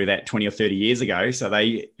 I used to do that 20 or 30 years ago. So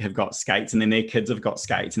they have got skates, and then their kids have got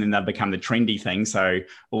skates, and then they've become the trendy thing. So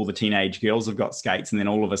all the teenage girls have got skates, and then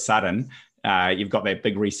all of a sudden you've got that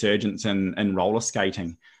big resurgence in roller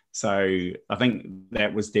skating. So I think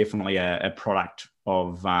that was definitely a product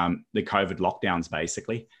of the COVID lockdowns,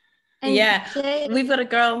 basically. And yeah, we've got a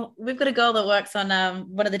girl that works on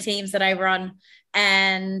one of the teams that I run,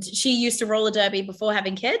 and she used to roller derby before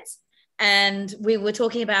having kids. And we were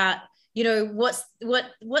talking about, what's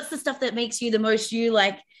the stuff that makes you the most you,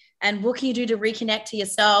 like And what can you do to reconnect to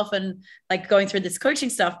yourself, and like going through this coaching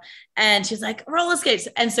stuff. And she's like, roller skates.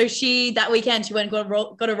 And so that weekend she went and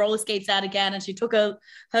got her roller skates out again, and she took her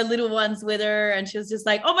little ones with her, and she was just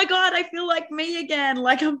like, oh my God, I feel like me again.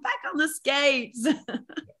 Like I'm back on the skates.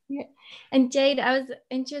 Yeah. And Jade, I was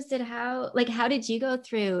interested how did you go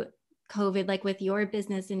through COVID, like with your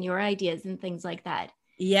business and your ideas and things like that?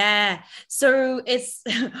 Yeah. So it's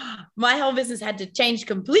my whole business had to change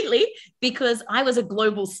completely because I was a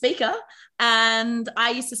global speaker, and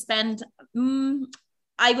I used to spend,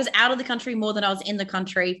 I was out of the country more than I was in the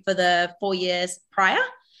country for the 4 years prior.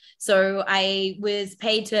 So I was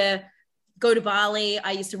paid to go to Bali.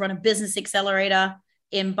 I used to run a business accelerator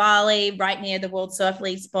in Bali, right near the World Surf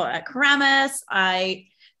League spot at Keramis.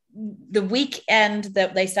 The weekend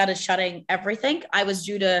that they started shutting everything, I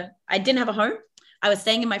didn't have a home. I was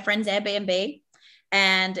staying in my friend's Airbnb,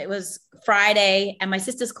 and it was Friday, and my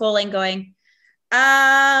sister's calling going,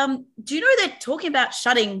 do you know they're talking about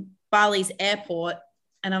shutting Bali's airport?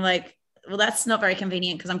 And I'm like, well, that's not very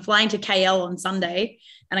convenient because I'm flying to KL on Sunday,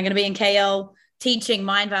 and I'm going to be in KL teaching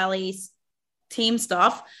Mindvalley's team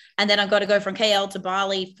stuff. And then I've got to go from KL to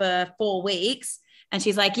Bali for 4 weeks. And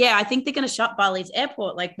she's like, yeah, I think they're going to shut Bali's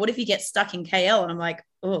airport. Like, what if you get stuck in KL? And I'm like,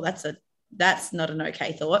 oh, that's not an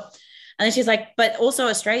okay thought. And then she's like, but also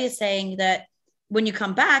Australia's saying that when you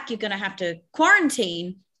come back, you're going to have to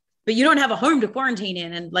quarantine, but you don't have a home to quarantine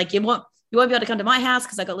in. And like, you won't be able to come to my house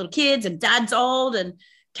because I got little kids, and Dad's old, and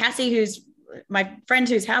Cassie, who's my friend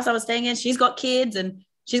whose house I was staying in, she's got kids and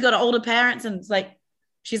she's got older parents. And it's like,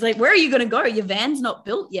 she's like, where are you going to go? Your van's not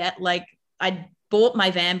built yet. Like, I bought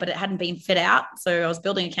my van, but it hadn't been fit out. So I was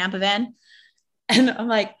building a camper van, and I'm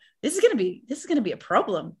like, this is going to be a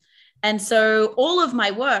problem. And so all of my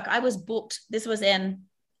work, I was booked. This was in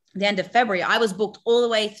the end of February. I was booked all the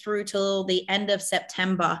way through till the end of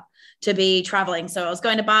September to be traveling. So I was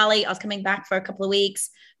going to Bali. I was coming back for a couple of weeks,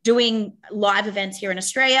 doing live events here in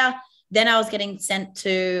Australia. Then I was being sent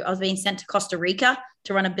to Costa Rica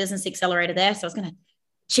to run a business accelerator there. So I was going to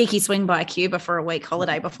cheeky swing by Cuba for a week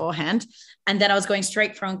holiday beforehand. And then I was going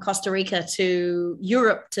straight from Costa Rica to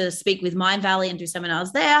Europe to speak with Mindvalley and do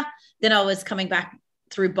seminars there. Then I was coming back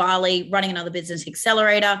through Bali, running another business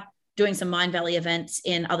accelerator, doing some Mindvalley events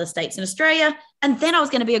in other states in Australia. And then I was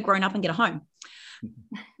going to be a grown up and get a home.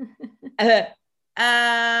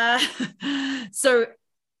 So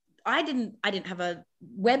I didn't have a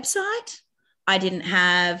website. I didn't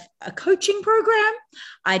have a coaching program.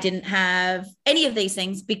 I didn't have any of these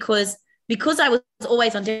things because I was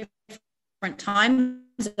always on different time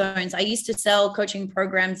zones. I used to sell coaching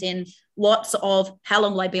programs in lots of how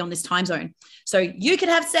long will I be on this time zone. So you could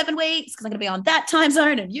have 7 weeks because I'm going to be on that time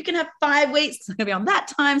zone, and you can have 5 weeks because I'm going to be on that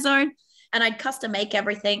time zone. And I'd custom make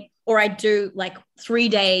everything, or I'd do like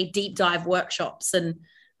 3-day deep dive workshops, and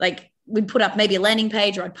like we'd put up maybe a landing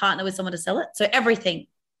page, or I'd partner with someone to sell it. So everything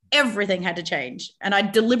had to change. And I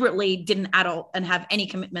deliberately didn't adult and have any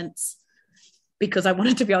commitments because I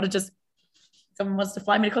wanted to be able to just, someone wants to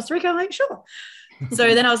fly me to Costa Rica, I'm like, sure.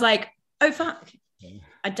 So then I was like, oh, fuck.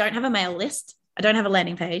 I don't have a mail list. I don't have a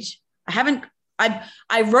landing page.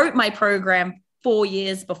 I wrote my program 4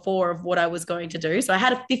 years before of what I was going to do. So I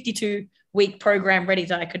had a 52-week program ready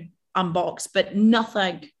that I could unbox, but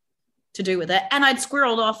nothing to do with it. And I'd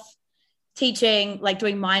squirreled off teaching, like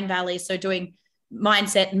doing Mindvalley. So doing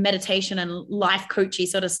mindset and meditation and life coachy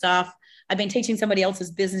sort of stuff. I've been teaching somebody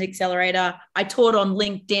else's business accelerator. I taught on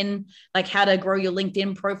LinkedIn, like how to grow your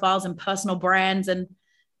LinkedIn profiles and personal brands. And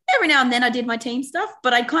every now and then I did my team stuff,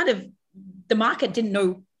 but the market didn't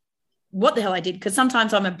know what the hell I did. Because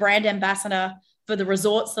sometimes I'm a brand ambassador for the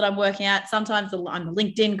resorts that I'm working at. Sometimes I'm the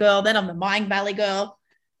LinkedIn girl. Then I'm the Mindvalley girl.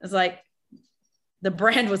 It's like the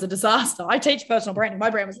brand was a disaster. I teach personal branding. My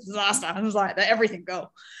brand was a disaster. I was like the everything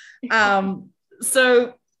girl.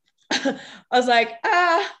 So I was like,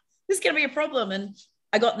 this is going to be a problem. And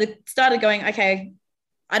I started going, okay,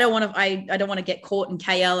 I don't want to get caught in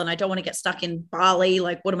KL, and I don't want to get stuck in Bali.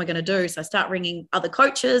 Like, what am I going to do? So I start ringing other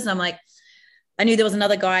coaches, and I'm like, I knew there was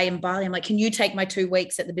another guy in Bali. I'm like, can you take my 2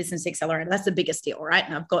 weeks at the business accelerator? That's the biggest deal, right?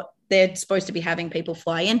 And they're supposed to be having people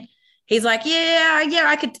fly in. He's like, yeah,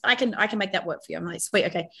 I can make that work for you. I'm like, sweet.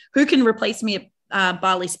 Okay. Who can replace me at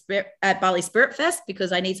Bali Spirit Fest?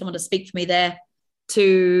 Because I need someone to speak for me there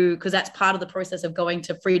because that's part of the process of going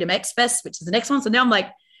to Freedom X Fest, which is the next one. So now I'm like,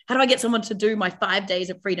 how do I get someone to do my 5 days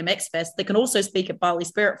at Freedom X Fest that can also speak at Bali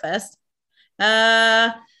Spirit Fest?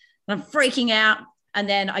 And I'm freaking out. And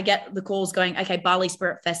then I get the calls going, okay, Bali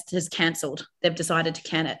Spirit Fest has cancelled. They've decided to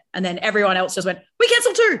can it. And then everyone else just went, we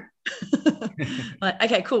cancelled too. Like,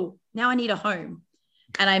 okay, cool. Now I need a home.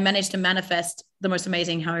 And I managed to manifest the most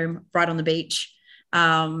amazing home right on the beach.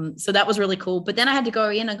 So that was really cool. But then I had to go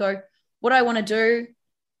in and go, what do I want to do?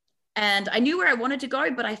 And I knew where I wanted to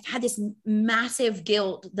go, but I had this massive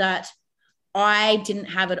guilt that I didn't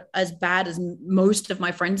have it as bad as most of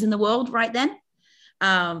my friends in the world right then.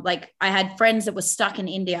 Like I had friends that were stuck in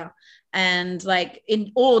India and like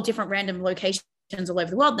in all different random locations all over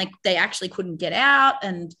the world. And they actually couldn't get out,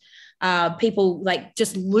 and people like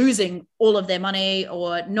just losing all of their money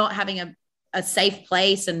or not having a safe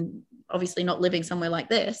place, and obviously not living somewhere like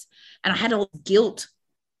this. And I had all guilt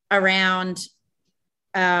around,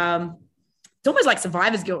 it's almost like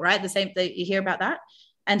survivor's guilt, right? The same that you hear about that.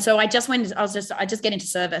 And so I just get into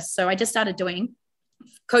service. So I just started doing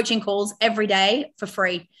coaching calls every day for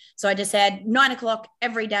free. So I just said 9 o'clock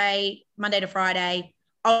every day, Monday to Friday,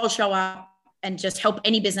 I'll show up and just help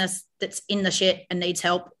any business that's in the shit and needs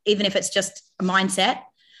help, even if it's just a mindset.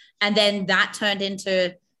 And then that turned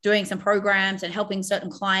into doing some programs and helping certain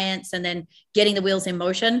clients and then getting the wheels in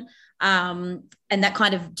motion. And that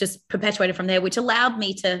kind of just perpetuated from there, which allowed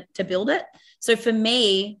me to build it. So for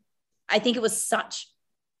me, I think it was such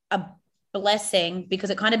a blessing because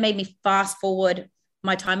it kind of made me fast forward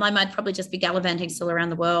my timeline. I'd probably just be gallivanting still around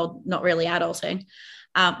the world, not really adulting,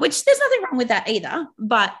 which there's nothing wrong with that either.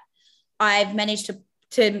 But I've managed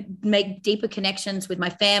to make deeper connections with my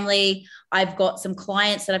family. I've got some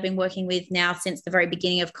clients that I've been working with now since the very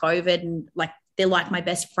beginning of COVID, and like they're like my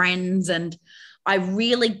best friends. And I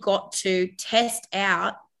really got to test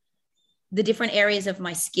out the different areas of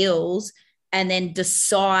my skills and then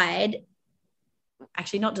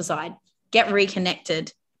get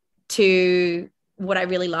reconnected to what I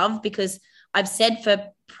really love, because I've said for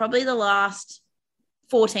probably the last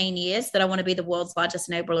 14 years that I want to be the world's largest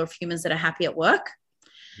enabler of humans that are happy at work.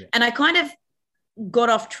 Yeah. And I kind of got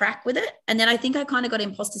off track with it. And then I think I kind of got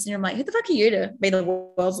imposter syndrome, like, who the fuck are you to be the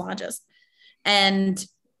world's largest? And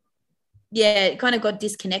yeah, it kind of got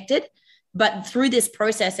disconnected. But through this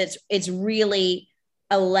process, it's really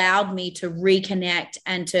allowed me to reconnect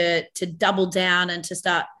and to double down and to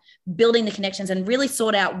start building the connections and really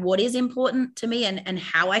sort out what is important to me and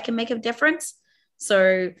how I can make a difference.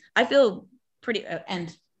 So I feel pretty,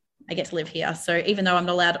 and I get to live here. So even though I'm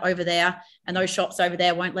not allowed over there and those shops over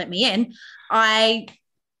there won't let me in, I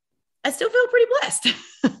still feel pretty blessed.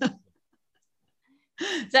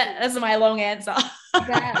 That's my long answer.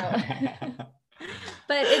 Wow.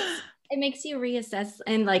 But it makes you reassess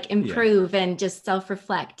and like improve and just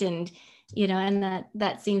self-reflect, and and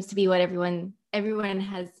that seems to be what everyone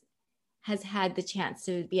has had the chance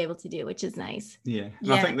to be able to do, which is nice. Yeah.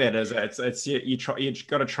 I think that is it's you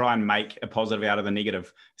got to try and make a positive out of the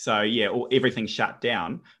negative. So everything's shut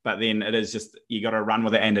down, but then it is just you got to run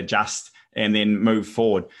with it and adjust and then move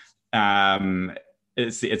forward.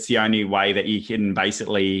 It's the only way that you can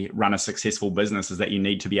basically run a successful business, is that you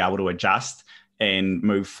need to be able to adjust and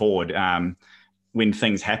move forward when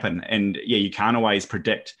things happen. And you can't always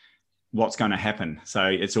predict what's going to happen. So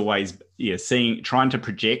it's always trying to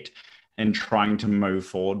project and trying to move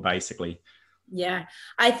forward, basically. Yeah,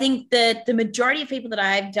 I think that the majority of people that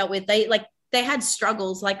I've dealt with, they had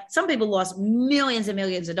struggles. Like some people lost millions and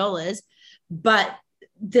millions of dollars, but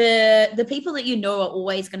the people that are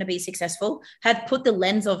always going to be successful have put the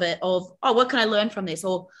lens of it of, oh, what can I learn from this?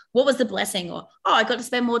 Or what was the blessing? Or, oh, I got to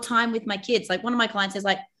spend more time with my kids. Like one of my clients is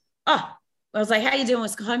like, oh, I was like, how are you doing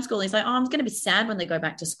with homeschooling? He's like, oh, I'm going to be sad when they go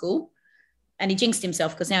back to school. And he jinxed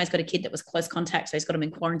himself because now he's got a kid that was close contact, so he's got him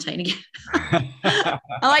in quarantine again. I'm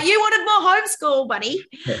like, you wanted more homeschool, buddy.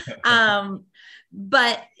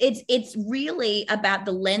 But it's really about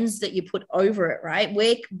the lens that you put over it, right?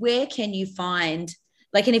 Where can you find,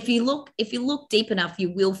 like, and if you look deep enough,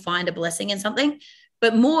 you will find a blessing in something,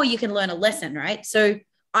 but more you can learn a lesson, right? So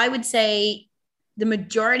I would say the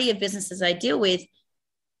majority of businesses I deal with,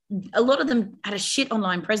 a lot of them had a shit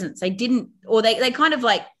online presence. They didn't, or they kind of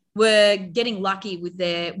like were getting lucky with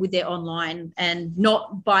their online and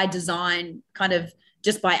not by design, kind of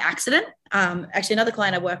just by accident. Actually, another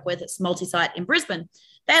client I work with, it's multi-site in Brisbane.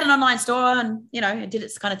 They had an online store and, it did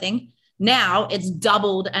its kind of thing. Now it's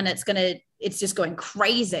doubled and it's just going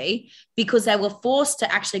crazy because they were forced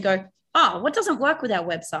to actually go, oh, what doesn't work with our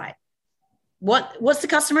website? What's the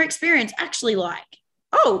customer experience actually like?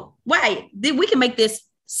 Oh, wait, we can make this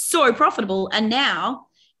so profitable. And now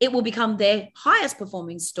it will become their highest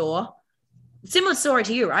performing store. Similar story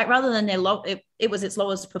to you, right? Rather than it was its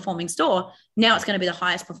lowest performing store. Now it's going to be the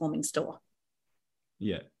highest performing store.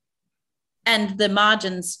 Yeah. And the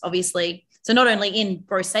margins, obviously, so not only in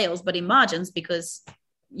gross sales, but in margins, because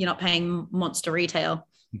you're not paying monster retail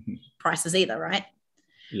prices either, right?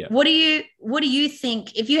 Yeah. What do you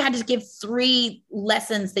think, if you had to give 3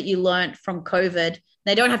 lessons that you learned from COVID,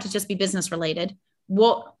 they don't have to just be business related,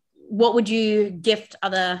 what would you gift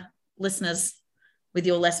other listeners with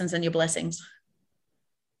your lessons and your blessings?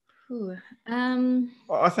 Ooh,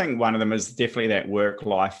 I think one of them is definitely that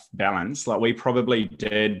work-life balance. Like we probably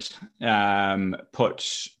did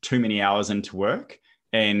put too many hours into work,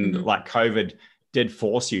 and like COVID did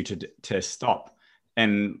force you to stop.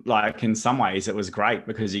 And like in some ways it was great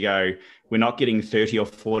because you go, we're not getting 30 or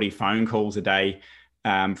 40 phone calls a day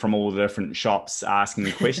from all the different shops asking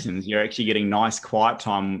the questions. You're actually getting nice quiet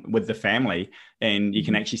time with the family, and you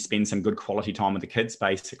can actually spend some good quality time with the kids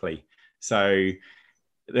basically. So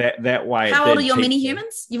that way. How old are your mini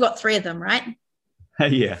humans? You've got 3 of them, right?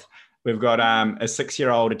 Yeah. We've got a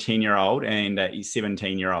 6-year-old, a 10-year-old, and a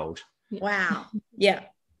 17-year-old. Wow. Yeah.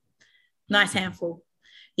 Nice handful.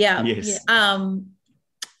 Yeah. Yes.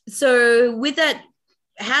 So with that,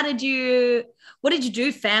 what did you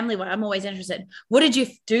do family-wise? I'm always interested. What did you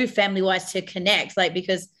do family-wise to connect? Like,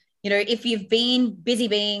 because, if you've been busy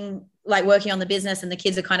being like working on the business and the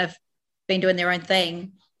kids are kind of been doing their own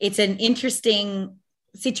thing, it's an interesting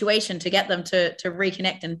situation to get them to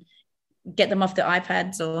reconnect and get them off the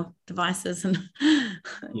iPads or devices. And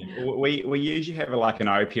we usually have like an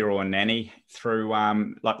au pair or a nanny through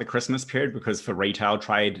like the Christmas period, because for retail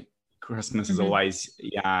trade, Christmas is always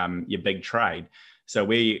your big trade. So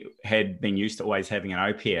we had been used to always having an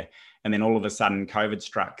au pair, and then all of a sudden COVID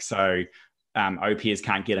struck. So au pairs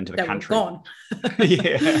can't get into the country. Gone.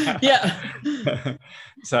 Yeah.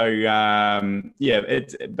 So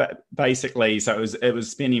but basically, so it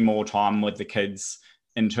was spending more time with the kids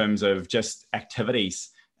in terms of just activities.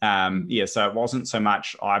 So it wasn't so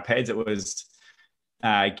much iPads. It was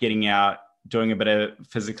getting out, doing a bit of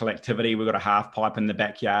physical activity. We've got a half pipe in the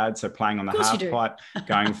backyard, so playing on the half pipe,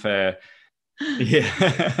 going for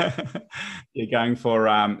going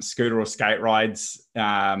for scooter or skate rides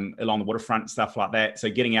along the waterfront, stuff like that.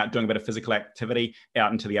 So getting out, doing a bit of physical activity,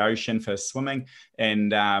 out into the ocean for swimming,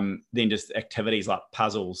 and then just activities like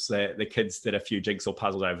puzzles. The kids did a few jigsaw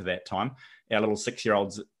puzzles over that time. Our little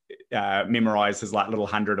 6-year-olds memorized his like little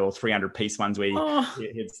 100 or 300 piece ones where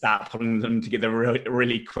he'd start putting them together really,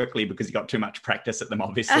 really quickly because he got too much practice at them,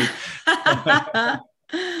 obviously.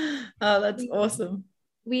 Oh, that's awesome.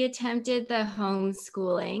 We attempted the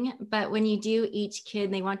homeschooling, but when you do each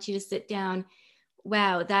kid, they want you to sit down.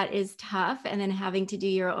 Wow, that is tough. And then having to do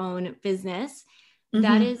your own business.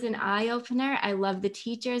 That is an eye opener. I love the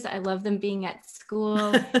teachers. I love them being at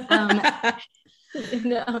school.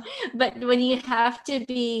 No, but when you have to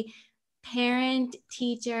be parent,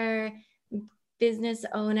 teacher, business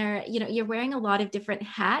owner, you're wearing a lot of different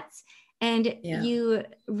hats. And you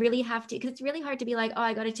really have to, because it's really hard to be like, oh,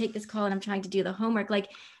 I got to take this call and I'm trying to do the homework. Like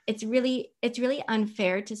it's really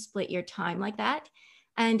unfair to split your time like that.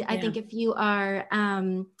 And I think if you are,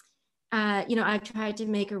 I've tried to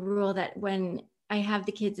make a rule that when I have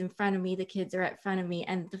the kids in front of me, the kids are at front of me,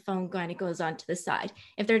 and the phone kind of goes on to the side.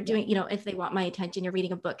 If they're doing, if they want my attention, you're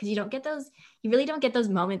reading a book, because you really don't get those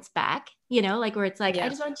moments back, like where it's like, I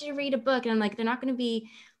just want you to read a book. And I'm like, they're not going to be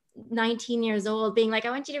 19 years old being like, I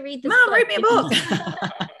want you to read this Mom, book. read me a book.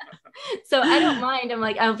 So I don't mind. I'm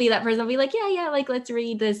like, I'll be that person. I'll be like, yeah, like let's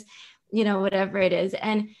read this, whatever it is.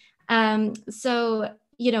 And so,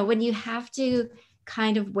 when you have to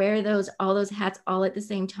kind of wear all those hats all at the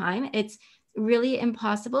same time, it's really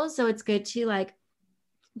impossible. So it's good to like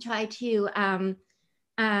try to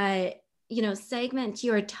segment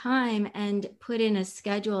your time and put in a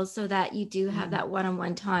schedule so that you do have that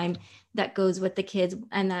one-on-one time that goes with the kids,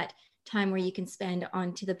 and that time where you can spend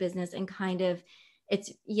onto the business. And kind of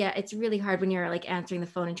it's really hard when you're like answering the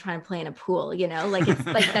phone and trying to play in a pool, like it's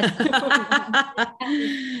like that's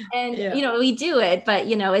and we do it, but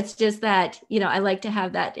it's just that I like to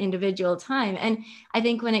have that individual time. And I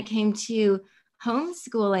think when it came to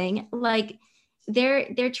homeschooling, like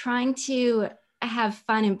they're trying to have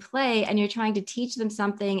fun and play, and you're trying to teach them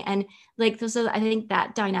something, and like so I think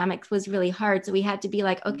that dynamic was really hard. So we had to be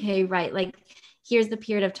like, okay, right, like here's the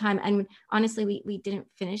period of time. And honestly, we didn't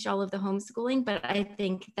finish all of the homeschooling, but I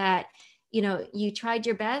think that you tried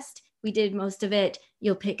your best. We did most of it.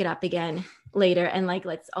 You'll pick it up again later, and like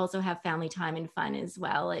let's also have family time and fun as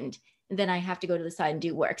well. And then I have to go to the side and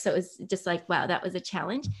do work. So it was just like, wow, that was a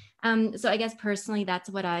challenge. So I guess personally, that's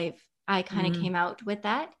what I kind of came out with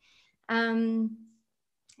that.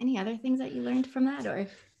 Any other things that you learned from that, or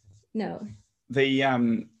no?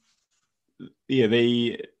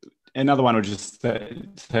 Another one was just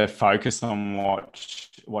to focus on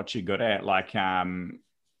what you're good at. Like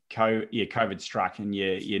COVID struck, and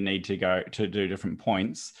you need to go to do different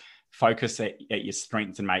points. Focus at your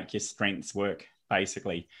strengths and make your strengths work,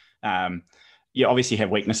 basically. you obviously have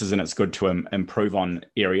weaknesses and it's good to improve on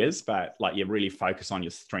areas, but like you really focus on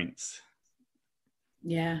your strengths.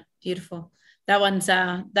 Yeah, beautiful. That one's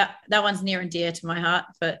that one's near and dear to my heart.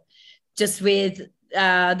 But just with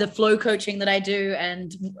the flow coaching that I do,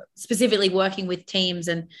 and specifically working with teams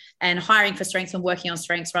and hiring for strengths and working on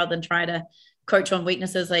strengths rather than try to coach on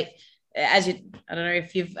weaknesses. Like, as you, I don't know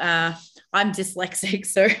if you've, I'm dyslexic,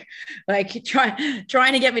 so like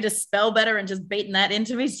trying to get me to spell better and just beating that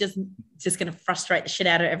into me is just going to frustrate the shit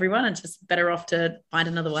out of everyone, and just better off to find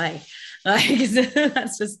another way. Like,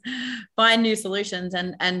 that's just find new solutions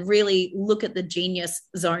and really look at the genius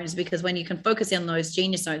zones, because when you can focus on those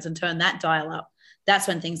genius zones and turn that dial up, that's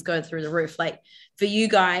when things go through the roof. Like for you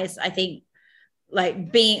guys, I think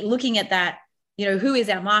like looking at that, you know, who is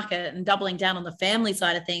our market, and doubling down on the family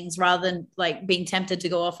side of things rather than like being tempted to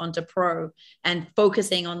go off onto pro, and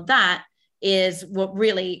focusing on that is what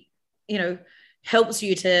really, you know, helps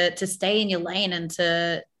you to stay in your lane and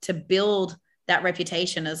to build that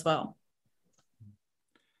reputation as well.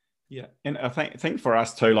 Yeah. And I think for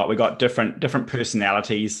us too, like we got different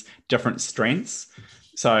personalities, different strengths.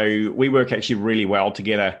 So we work actually really well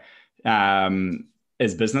together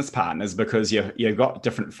as business partners, because you've got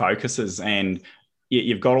different focuses, and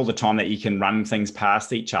you've got all the time that you can run things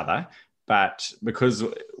past each other. But because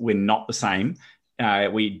we're not the same,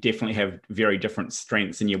 we definitely have very different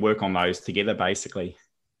strengths, and you work on those together basically.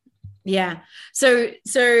 Yeah. So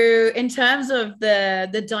in terms of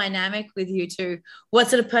the dynamic with you two, what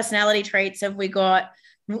sort of personality traits have we got?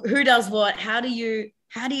 Who does what? How do you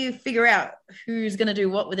figure out who's going to do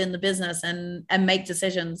what within the business and make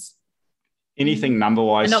decisions? Anything number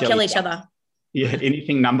wise, and not kill each other. Yeah,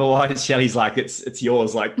 anything number wise, Shelley's like, it's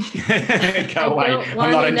yours. Like, go away.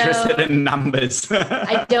 I'm not interested in numbers.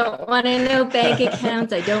 I don't want to know bank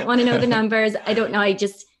accounts. I don't want to know the numbers. I don't know. I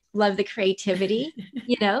just love the creativity,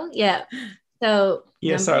 you know? Yeah. So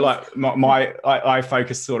yeah. numbers. So like I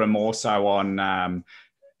focus sort of more so on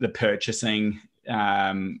the purchasing,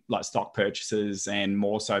 like stock purchases, and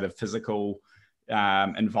more so the physical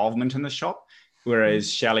involvement in the shop.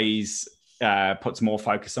 Whereas Shelley's puts more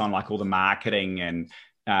focus on like all the marketing and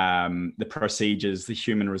the procedures, the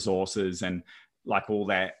human resources, and like all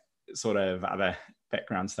that sort of other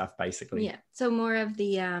background stuff basically. Yeah. So more of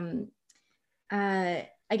the,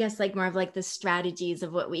 I guess like more of like the strategies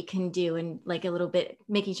of what we can do, and like a little bit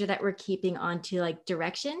making sure that we're keeping on to like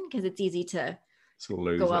direction, because it's easy to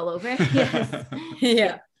go all over. Yes.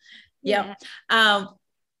 Yeah. Yeah.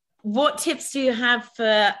 What tips do you have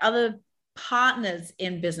for other partners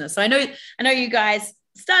in business? So I know you guys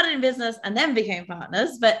started in business and then became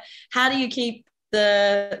partners, but how do you keep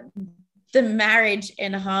the marriage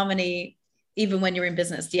in harmony even when you're in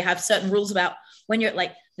business? Do you have certain rules about when you're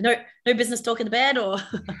like no business talk in the bed, or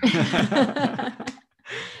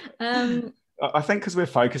I think because we're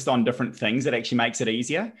focused on different things, it actually makes it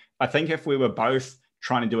easier. I think if we were both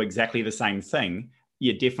trying to do exactly the same thing,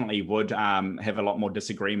 you definitely would have a lot more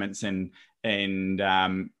disagreements and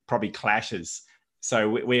probably clashes. So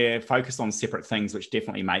we're focused on separate things, which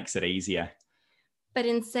definitely makes it easier. But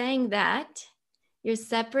in saying that, your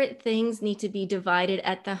separate things need to be divided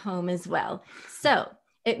at the home as well. So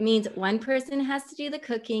it means one person has to do the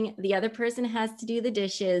cooking, the other person has to do the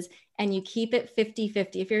dishes, and you keep it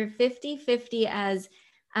 50-50. If you're 50-50 as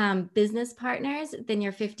business partners, then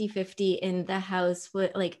you're 50-50 in the house,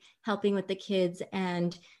 with like helping with the kids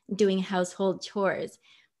and doing household chores.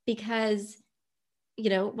 Because,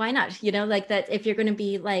 you know, why not? You know, like that, if you're going to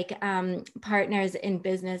be like partners in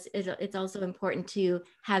business, it's also important to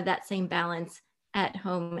have that same balance at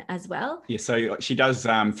home as well. Yeah, so she does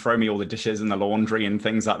throw me all the dishes and the laundry and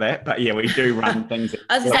things like that. But yeah, we do run things.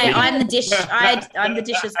 I was going to say, I'm the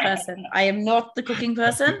dishes person. I am not the cooking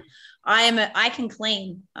person. I can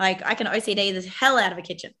clean. Like I can OCD the hell out of a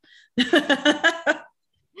kitchen.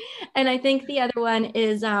 And I think the other one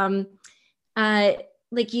is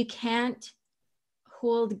like you can't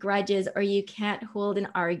hold grudges, or you can't hold an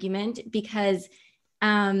argument, because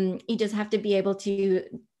you just have to be able to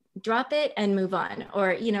drop it and move on,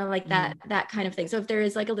 or, you know, like that kind of thing. So if there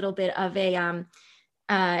is like a little bit of a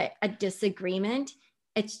disagreement,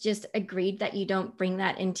 it's just agreed that you don't bring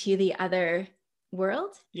that into the other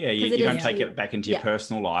world. Yeah, you don't take it back into your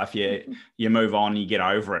personal life. You move on, you get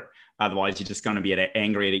over it. Otherwise, you're just going to be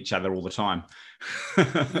angry at each other all the time.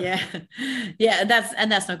 yeah,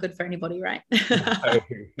 that's not good for anybody, right?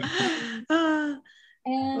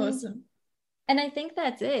 Awesome. And I think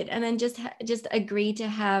that's it. And then just agree to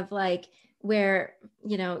have like where,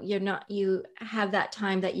 you know, you have that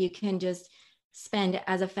time that you can just spend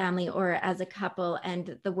as a family or as a couple,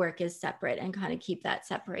 and the work is separate, and kind of keep that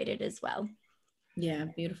separated as well. Yeah,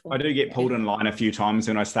 beautiful. I do get pulled in line a few times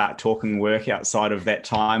when I start talking work outside of that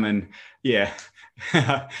time, and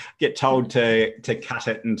get told to cut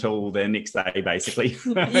it until the next day, basically.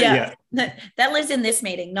 Yeah. That lives in this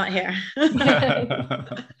meeting, not here.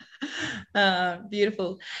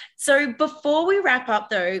 Beautiful. So before we wrap up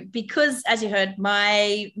though, because as you heard,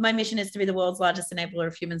 my mission is to be the world's largest enabler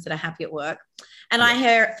of humans that are happy at work. And I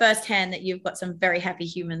hear firsthand that you've got some very happy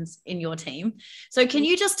humans in your team. So can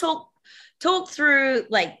you just talk through,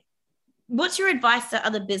 like, what's your advice to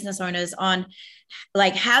other business owners on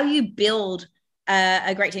like how you build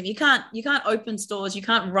a great team? You can't open stores, you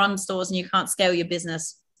can't run stores, and you can't scale your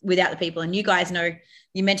business without the people. And you guys know,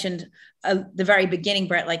 you mentioned the very beginning,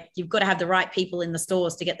 Brett, like you've got to have the right people in the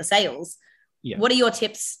stores to get the sales. Yeah. What are your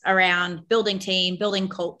tips around building team, building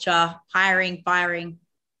culture, hiring, firing,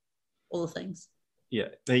 all the things? Yeah,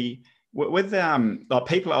 with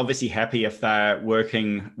people are obviously happy if they're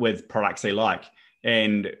working with products they like,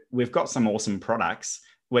 and we've got some awesome products,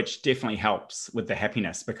 which definitely helps with the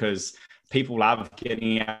happiness, because people love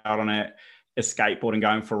getting out on a skateboard and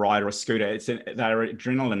going for a ride or a scooter. They're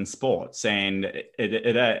adrenaline sports, and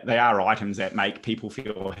they are items that make people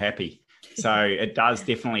feel happy. So it does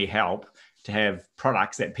definitely help to have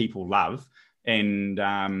products that people love, and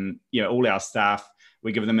all our staff,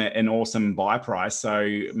 we give them an awesome buy price.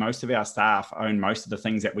 So most of our staff own most of the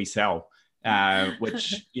things that we sell,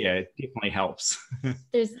 which definitely helps.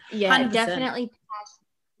 There's 100%. Definitely.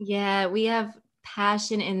 Yeah, we have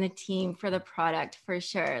passion in the team for the product for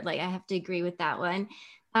sure. Like I have to agree with that one.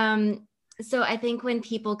 So I think when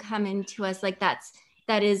people come into us, like that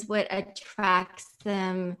is what attracts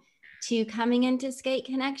them to coming into Skate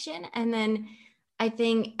Connection. And then I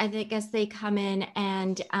guess they come in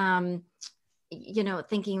and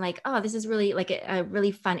thinking like, oh, this is really like a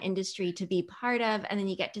really fun industry to be part of. And then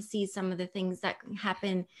you get to see some of the things that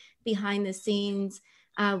happen behind the scenes.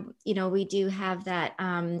 We do have that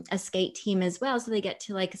a skate team as well. So they get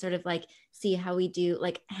to like sort of like see how we do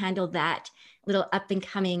like handle that little up and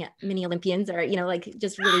coming mini Olympians, or, like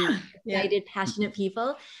just really excited, passionate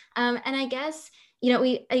people. And I guess,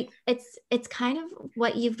 it's kind of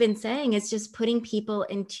what you've been saying, is just putting people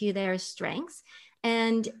into their strengths.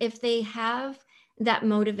 And if they have that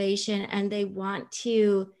motivation and they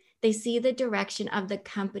see the direction of the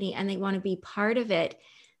company and they want to be part of it,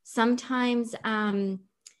 sometimes, and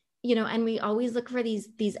we always look for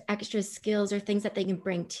these extra skills or things that they can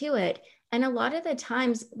bring to it. And a lot of the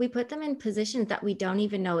times we put them in positions that we don't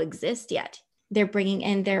even know exist yet. They're bringing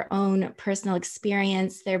in their own personal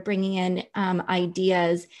experience. They're bringing in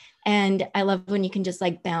ideas. And I love when you can just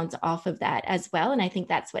like bounce off of that as well. And I think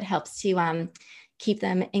that's what helps to keep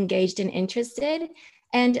them engaged and interested.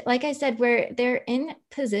 And like I said, where they're in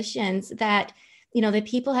positions that, the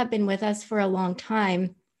people have been with us for a long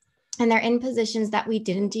time, and they're in positions that we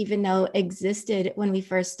didn't even know existed when we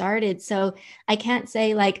first started. So I can't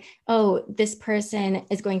say like, oh, this person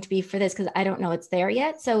is going to be for this, because I don't know it's there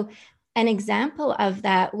yet. So an example of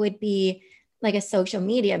that would be like a social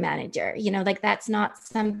media manager, like that's not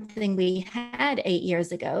something we had 8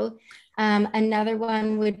 years ago. Another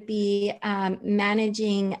one would be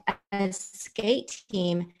managing a skate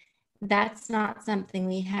team. That's not something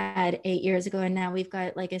we had 8 years ago. And now we've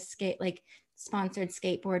got like sponsored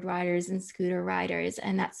skateboard riders and scooter riders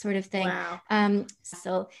and that sort of thing. Wow.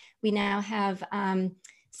 So we now have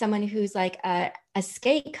someone who's like a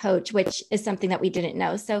skate coach, which is something that we didn't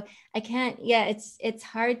know. So it's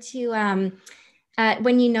hard to,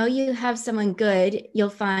 when you have someone good, you'll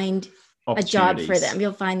find a job for them.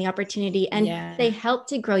 You'll find the opportunity, and they help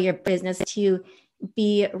to grow your business to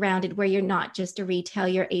be rounded, where you're not just a retail,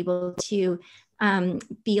 you're able to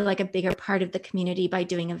be like a bigger part of the community by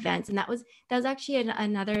doing events. And that was actually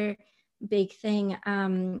another big thing.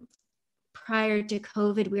 Prior to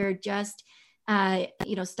COVID, we were just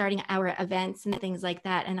starting our events and things like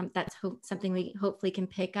that, and that's something we hopefully can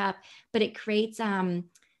pick up. But it creates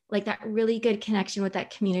like that really good connection with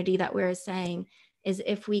that community that we're saying, is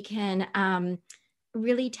if we can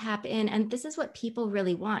really tap in. And this is what people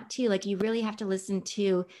really want too. Like you really have to listen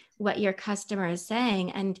to what your customer is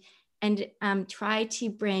saying and try to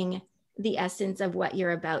bring the essence of what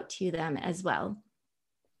you're about to them as well.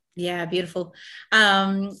 Yeah, beautiful.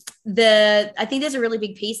 I think there's a really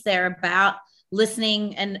big piece there about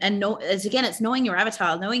listening and know, again, it's knowing your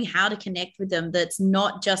avatar, knowing how to connect with them. That's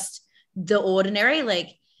not just the ordinary, like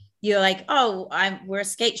you're like, oh, we're a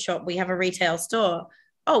skate shop, we have a retail store.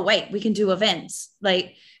 Oh, wait, we can do events.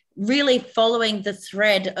 Like really following the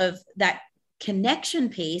thread of that connection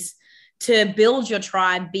piece to build your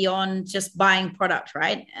tribe beyond just buying product,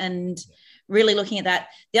 right? And really looking at that.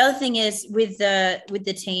 The other thing is with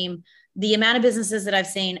the team, the amount of businesses that I've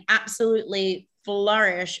seen absolutely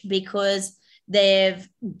flourish because they've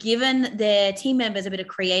given their team members a bit of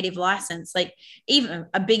creative license. Like, even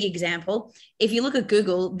a big example, if you look at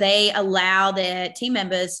Google, they allow their team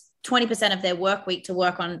members 20% of their work week to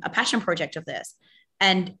work on a passion project of theirs.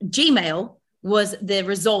 And Gmail was the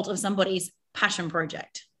result of somebody's passion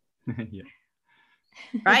project. Yeah.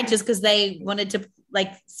 Right? Just because they wanted to,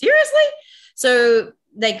 like, seriously? So,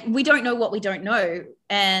 like, we don't know what we don't know.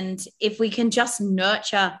 And if we can just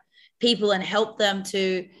nurture people and help them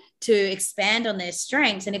to expand on their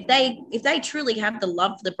strengths, and if they truly have the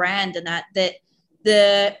love for the brand, and that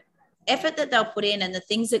the effort that they'll put in and the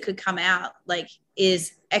things that could come out, like,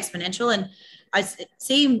 is exponential. And I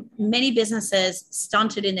see many businesses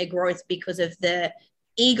stunted in their growth because of the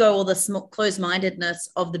ego or the closed-mindedness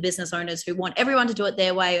of the business owners who want everyone to do it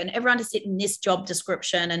their way and everyone to sit in this job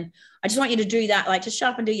description. And I just want you to do that. Like, just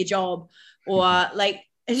shut up and do your job. Or like,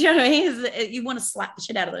 you know what I mean? You want to slap the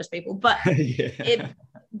shit out of those people. But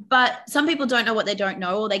but some people don't know what they don't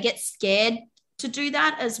know, or they get scared to do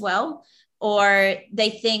that as well. Or they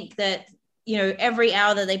think that, you know, every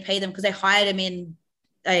hour that they pay them because they hired them in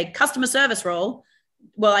a customer service role,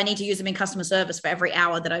 well, I need to use them in customer service for every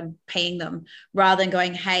hour that I'm paying them, rather than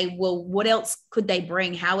going, hey, well, what else could they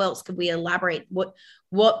bring? How else could we elaborate?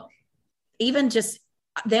 What even just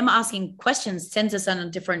them asking questions sends us on a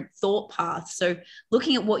different thought path. So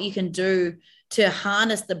looking at what you can do to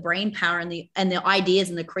harness the brain power and the ideas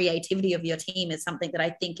and the creativity of your team is something that I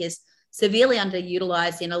think is severely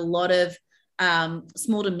underutilized in a lot of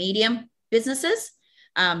small to medium businesses.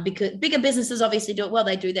 Because bigger businesses obviously do it well.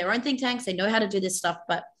 They do their own think tanks. They know how to do this stuff,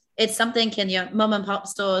 but it's something in your mom and pop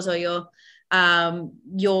stores or your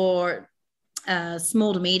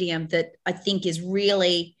small to medium that I think is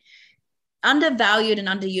really undervalued and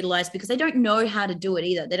underutilized because they don't know how to do it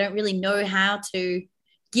either. They don't really know how to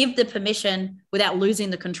give the permission without losing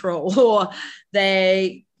the control, or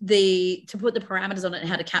to put the parameters on it and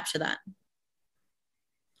how to capture that.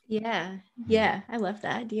 Yeah, I love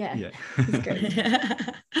that. Yeah. That's great.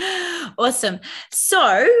 Awesome.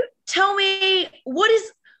 So tell me, what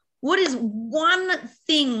is one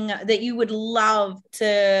thing that you would love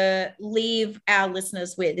to leave our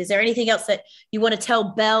listeners with? Is there anything else that you want to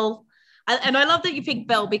tell Belle? And I love that you picked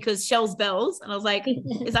Belle because Shell's bells. And I was like,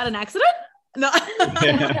 is that an accident? No.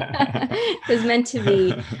 It was meant to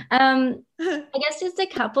be. I guess just a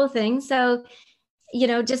couple things. So, you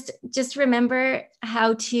know, just remember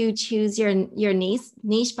how to choose your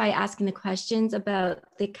niche by asking the questions about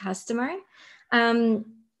the customer.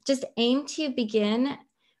 Just aim to begin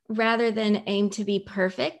rather than aim to be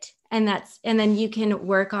perfect. And then you can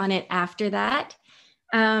work on it after that.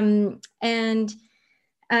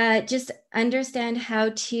 Just understand how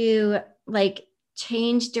to, like,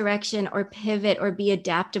 change direction or pivot or be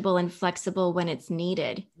adaptable and flexible when it's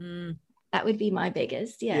needed. That would be my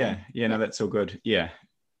biggest. Yeah, no, that's all good. Yeah,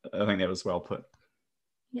 I think that was well put.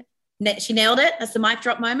 Yeah, she nailed it. That's the mic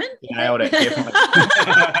drop moment. Nailed it, definitely.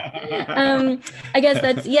 I guess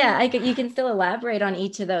that's, you can still elaborate on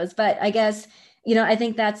each of those, but I guess, you know, I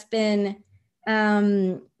think that's been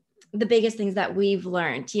the biggest things that we've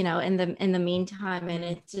learned, you know, in the meantime. And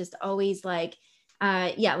it's just always like,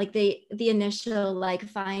 like the initial, like,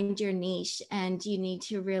 find your niche, and you need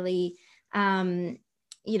to really,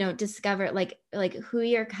 you know, discover like who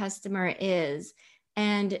your customer is,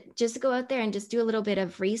 and just go out there and just do a little bit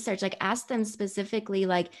of research, like ask them specifically,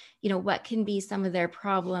 like, you know, what can be some of their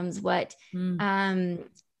problems, what, you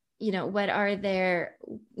know, what are their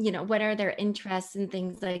interests and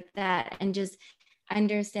things like that, and just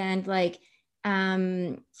understand, like,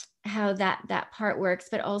 how that part works,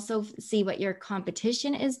 but also see what your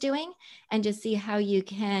competition is doing, and just see how you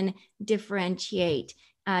can differentiate,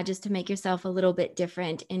 just to make yourself a little bit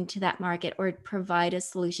different into that market, or provide a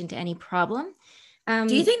solution to any problem.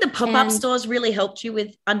 Do you think the pop-up stores really helped you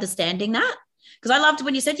with understanding that? Because I loved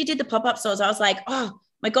when you said you did the pop-up stores, I was like, oh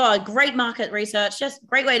my God, great market research, just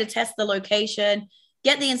great way to test the location,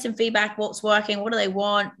 get the instant feedback, what's working, what do they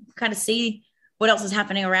want, kind of see what else is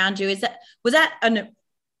happening around you. Was that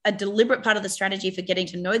a deliberate part of the strategy for getting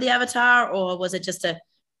to know the avatar, or was it just to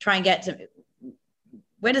try and get to,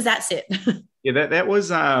 where does that sit? Yeah, that was,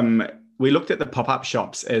 we looked at the pop-up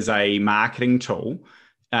shops as a marketing tool,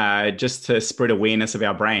 just to spread awareness of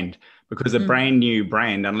our brand, because a brand new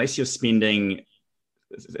brand, unless you're spending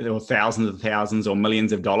thousands and thousands or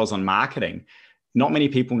millions of dollars on marketing, not many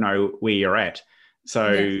people know where you're at.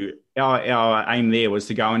 So our aim there was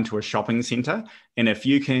to go into a shopping center, and if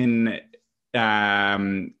you can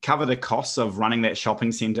cover the costs of running that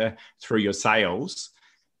shopping center through your sales,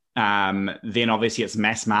 then obviously it's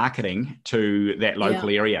mass marketing to that local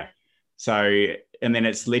area. So, and then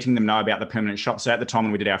it's letting them know about the permanent shop. So at the time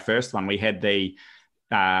when we did our first one, we had the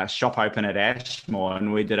shop open at Ashmore,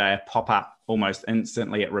 and we did a pop-up almost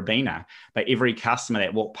instantly at Robina. But every customer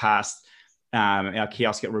that walked past our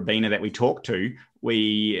kiosk at Robina that we talked to,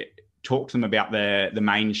 we talked to them about the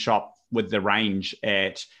main shop with the range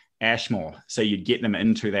at Ashmore. So you'd get them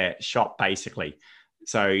into that shop basically.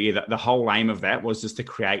 So yeah, the whole aim of that was just to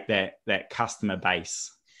create that customer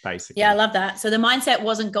base basically. Yeah, I love that. So the mindset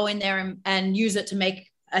wasn't go in there and use it to make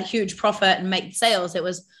a huge profit and make sales. It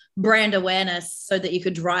was brand awareness so that you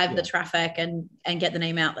could drive the traffic and get the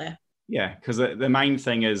name out there. Yeah, because the main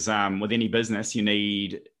thing is with any business, you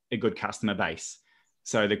need a good customer base.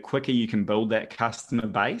 So the quicker you can build that customer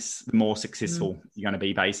base, the more successful you're going to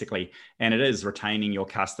be basically. And it is retaining your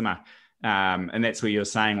customer. And that's where you're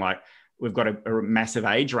saying like, we've got a massive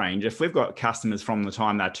age range. If we've got customers from the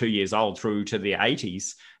time they're 2 years old through to their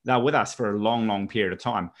 80s, they're with us for a long, long period of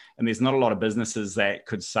time. And there's not a lot of businesses that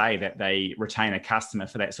could say that they retain a customer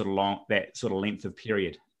for that sort of length of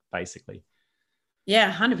period, basically.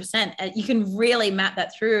 Yeah, 100%. You can really map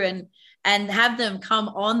that through and have them come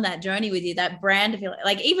on that journey with you, that brand. If you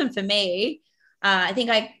like, even for me, I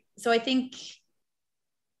think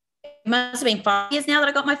it must have been 5 years now that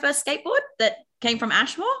I got my first skateboard that came from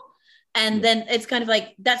Ashmore. And then it's kind of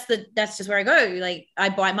like, that's just where I go. Like I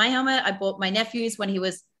buy my helmet. I bought my nephew's when he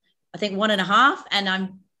was, I think 1.5. And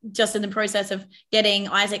I'm just in the process of getting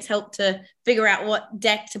Isaac's help to figure out what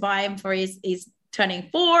deck to buy him for his turning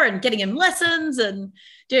 4 and getting him lessons and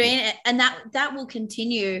doing it. And that will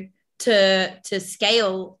continue to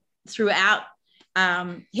scale throughout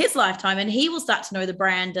his lifetime. And he will start to know the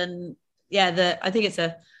brand. And yeah, I think it's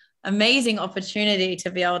a amazing opportunity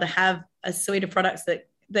to be able to have a suite of products that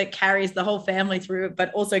carries the whole family through it,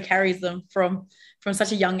 but also carries them from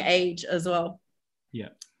such a young age as well. Yeah.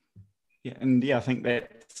 Yeah. And yeah, I think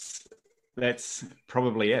that's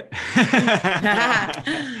probably it.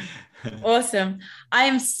 Awesome. I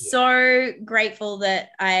am so grateful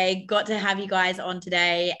that I got to have you guys on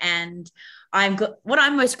today. And what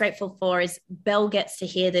I'm most grateful for is Belle gets to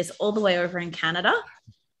hear this all the way over in Canada.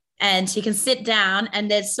 And she can sit down and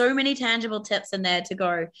there's so many tangible tips in there to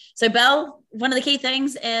go. So Belle, one of the key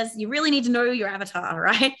things is you really need to know your avatar,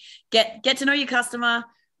 right? Get to know your customer,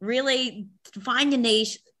 really find your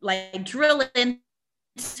niche, like drill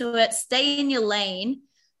into it, stay in your lane.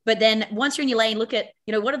 But then once you're in your lane, look at,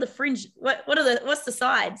 what are the fringe, what's the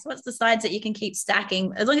sides? What's the sides that you can keep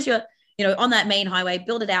stacking? As long as you're, on that main highway,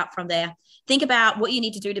 build it out from there. Think about what you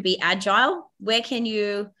need to do to be agile. Where can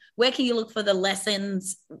you look for the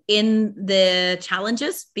lessons in the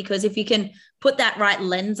challenges? Because if you can put that right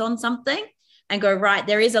lens on something and go, right,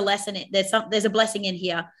 there is a lesson, there's a blessing in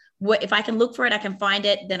here. If I can look for it, I can find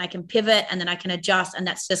it, then I can pivot and then I can adjust. And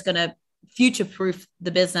that's just going to future-proof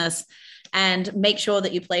the business and make sure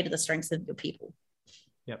that you play to the strengths of your people.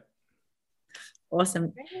 Yep.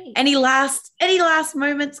 Awesome. Great. Any last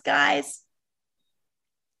moments, guys?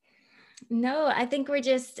 No, I think we're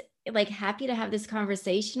just happy to have this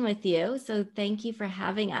conversation with you. So thank you for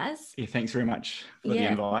having us. Yeah, thanks very much for the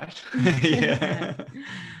invite. Yeah.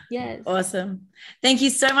 Yes. Awesome. Thank you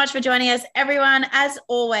so much for joining us, everyone. As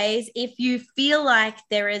always, if you feel like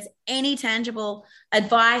there is any tangible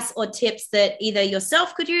advice or tips that either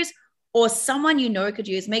yourself could use or someone could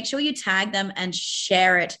use, make sure you tag them and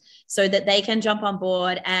share it so that they can jump on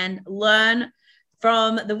board and learn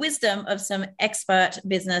from the wisdom of some expert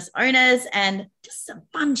business owners and just some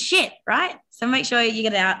fun shit, right? So make sure you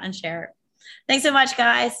get it out and share it. Thanks so much,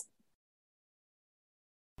 guys.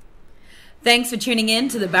 Thanks for tuning in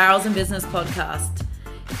to the Barrels and Business podcast.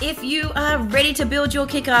 If you are ready to build your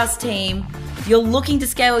kick-ass team, you're looking to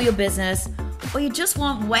scale your business, or you just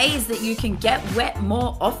want ways that you can get wet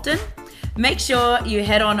more often, make sure you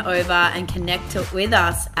head on over and connect with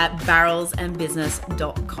us at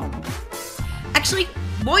barrelsandbusiness.com. Actually,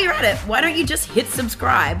 while you're at it, why don't you just hit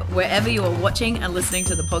subscribe wherever you are watching and listening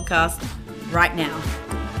to the podcast right now.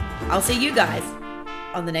 I'll see you guys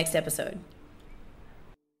on the next episode.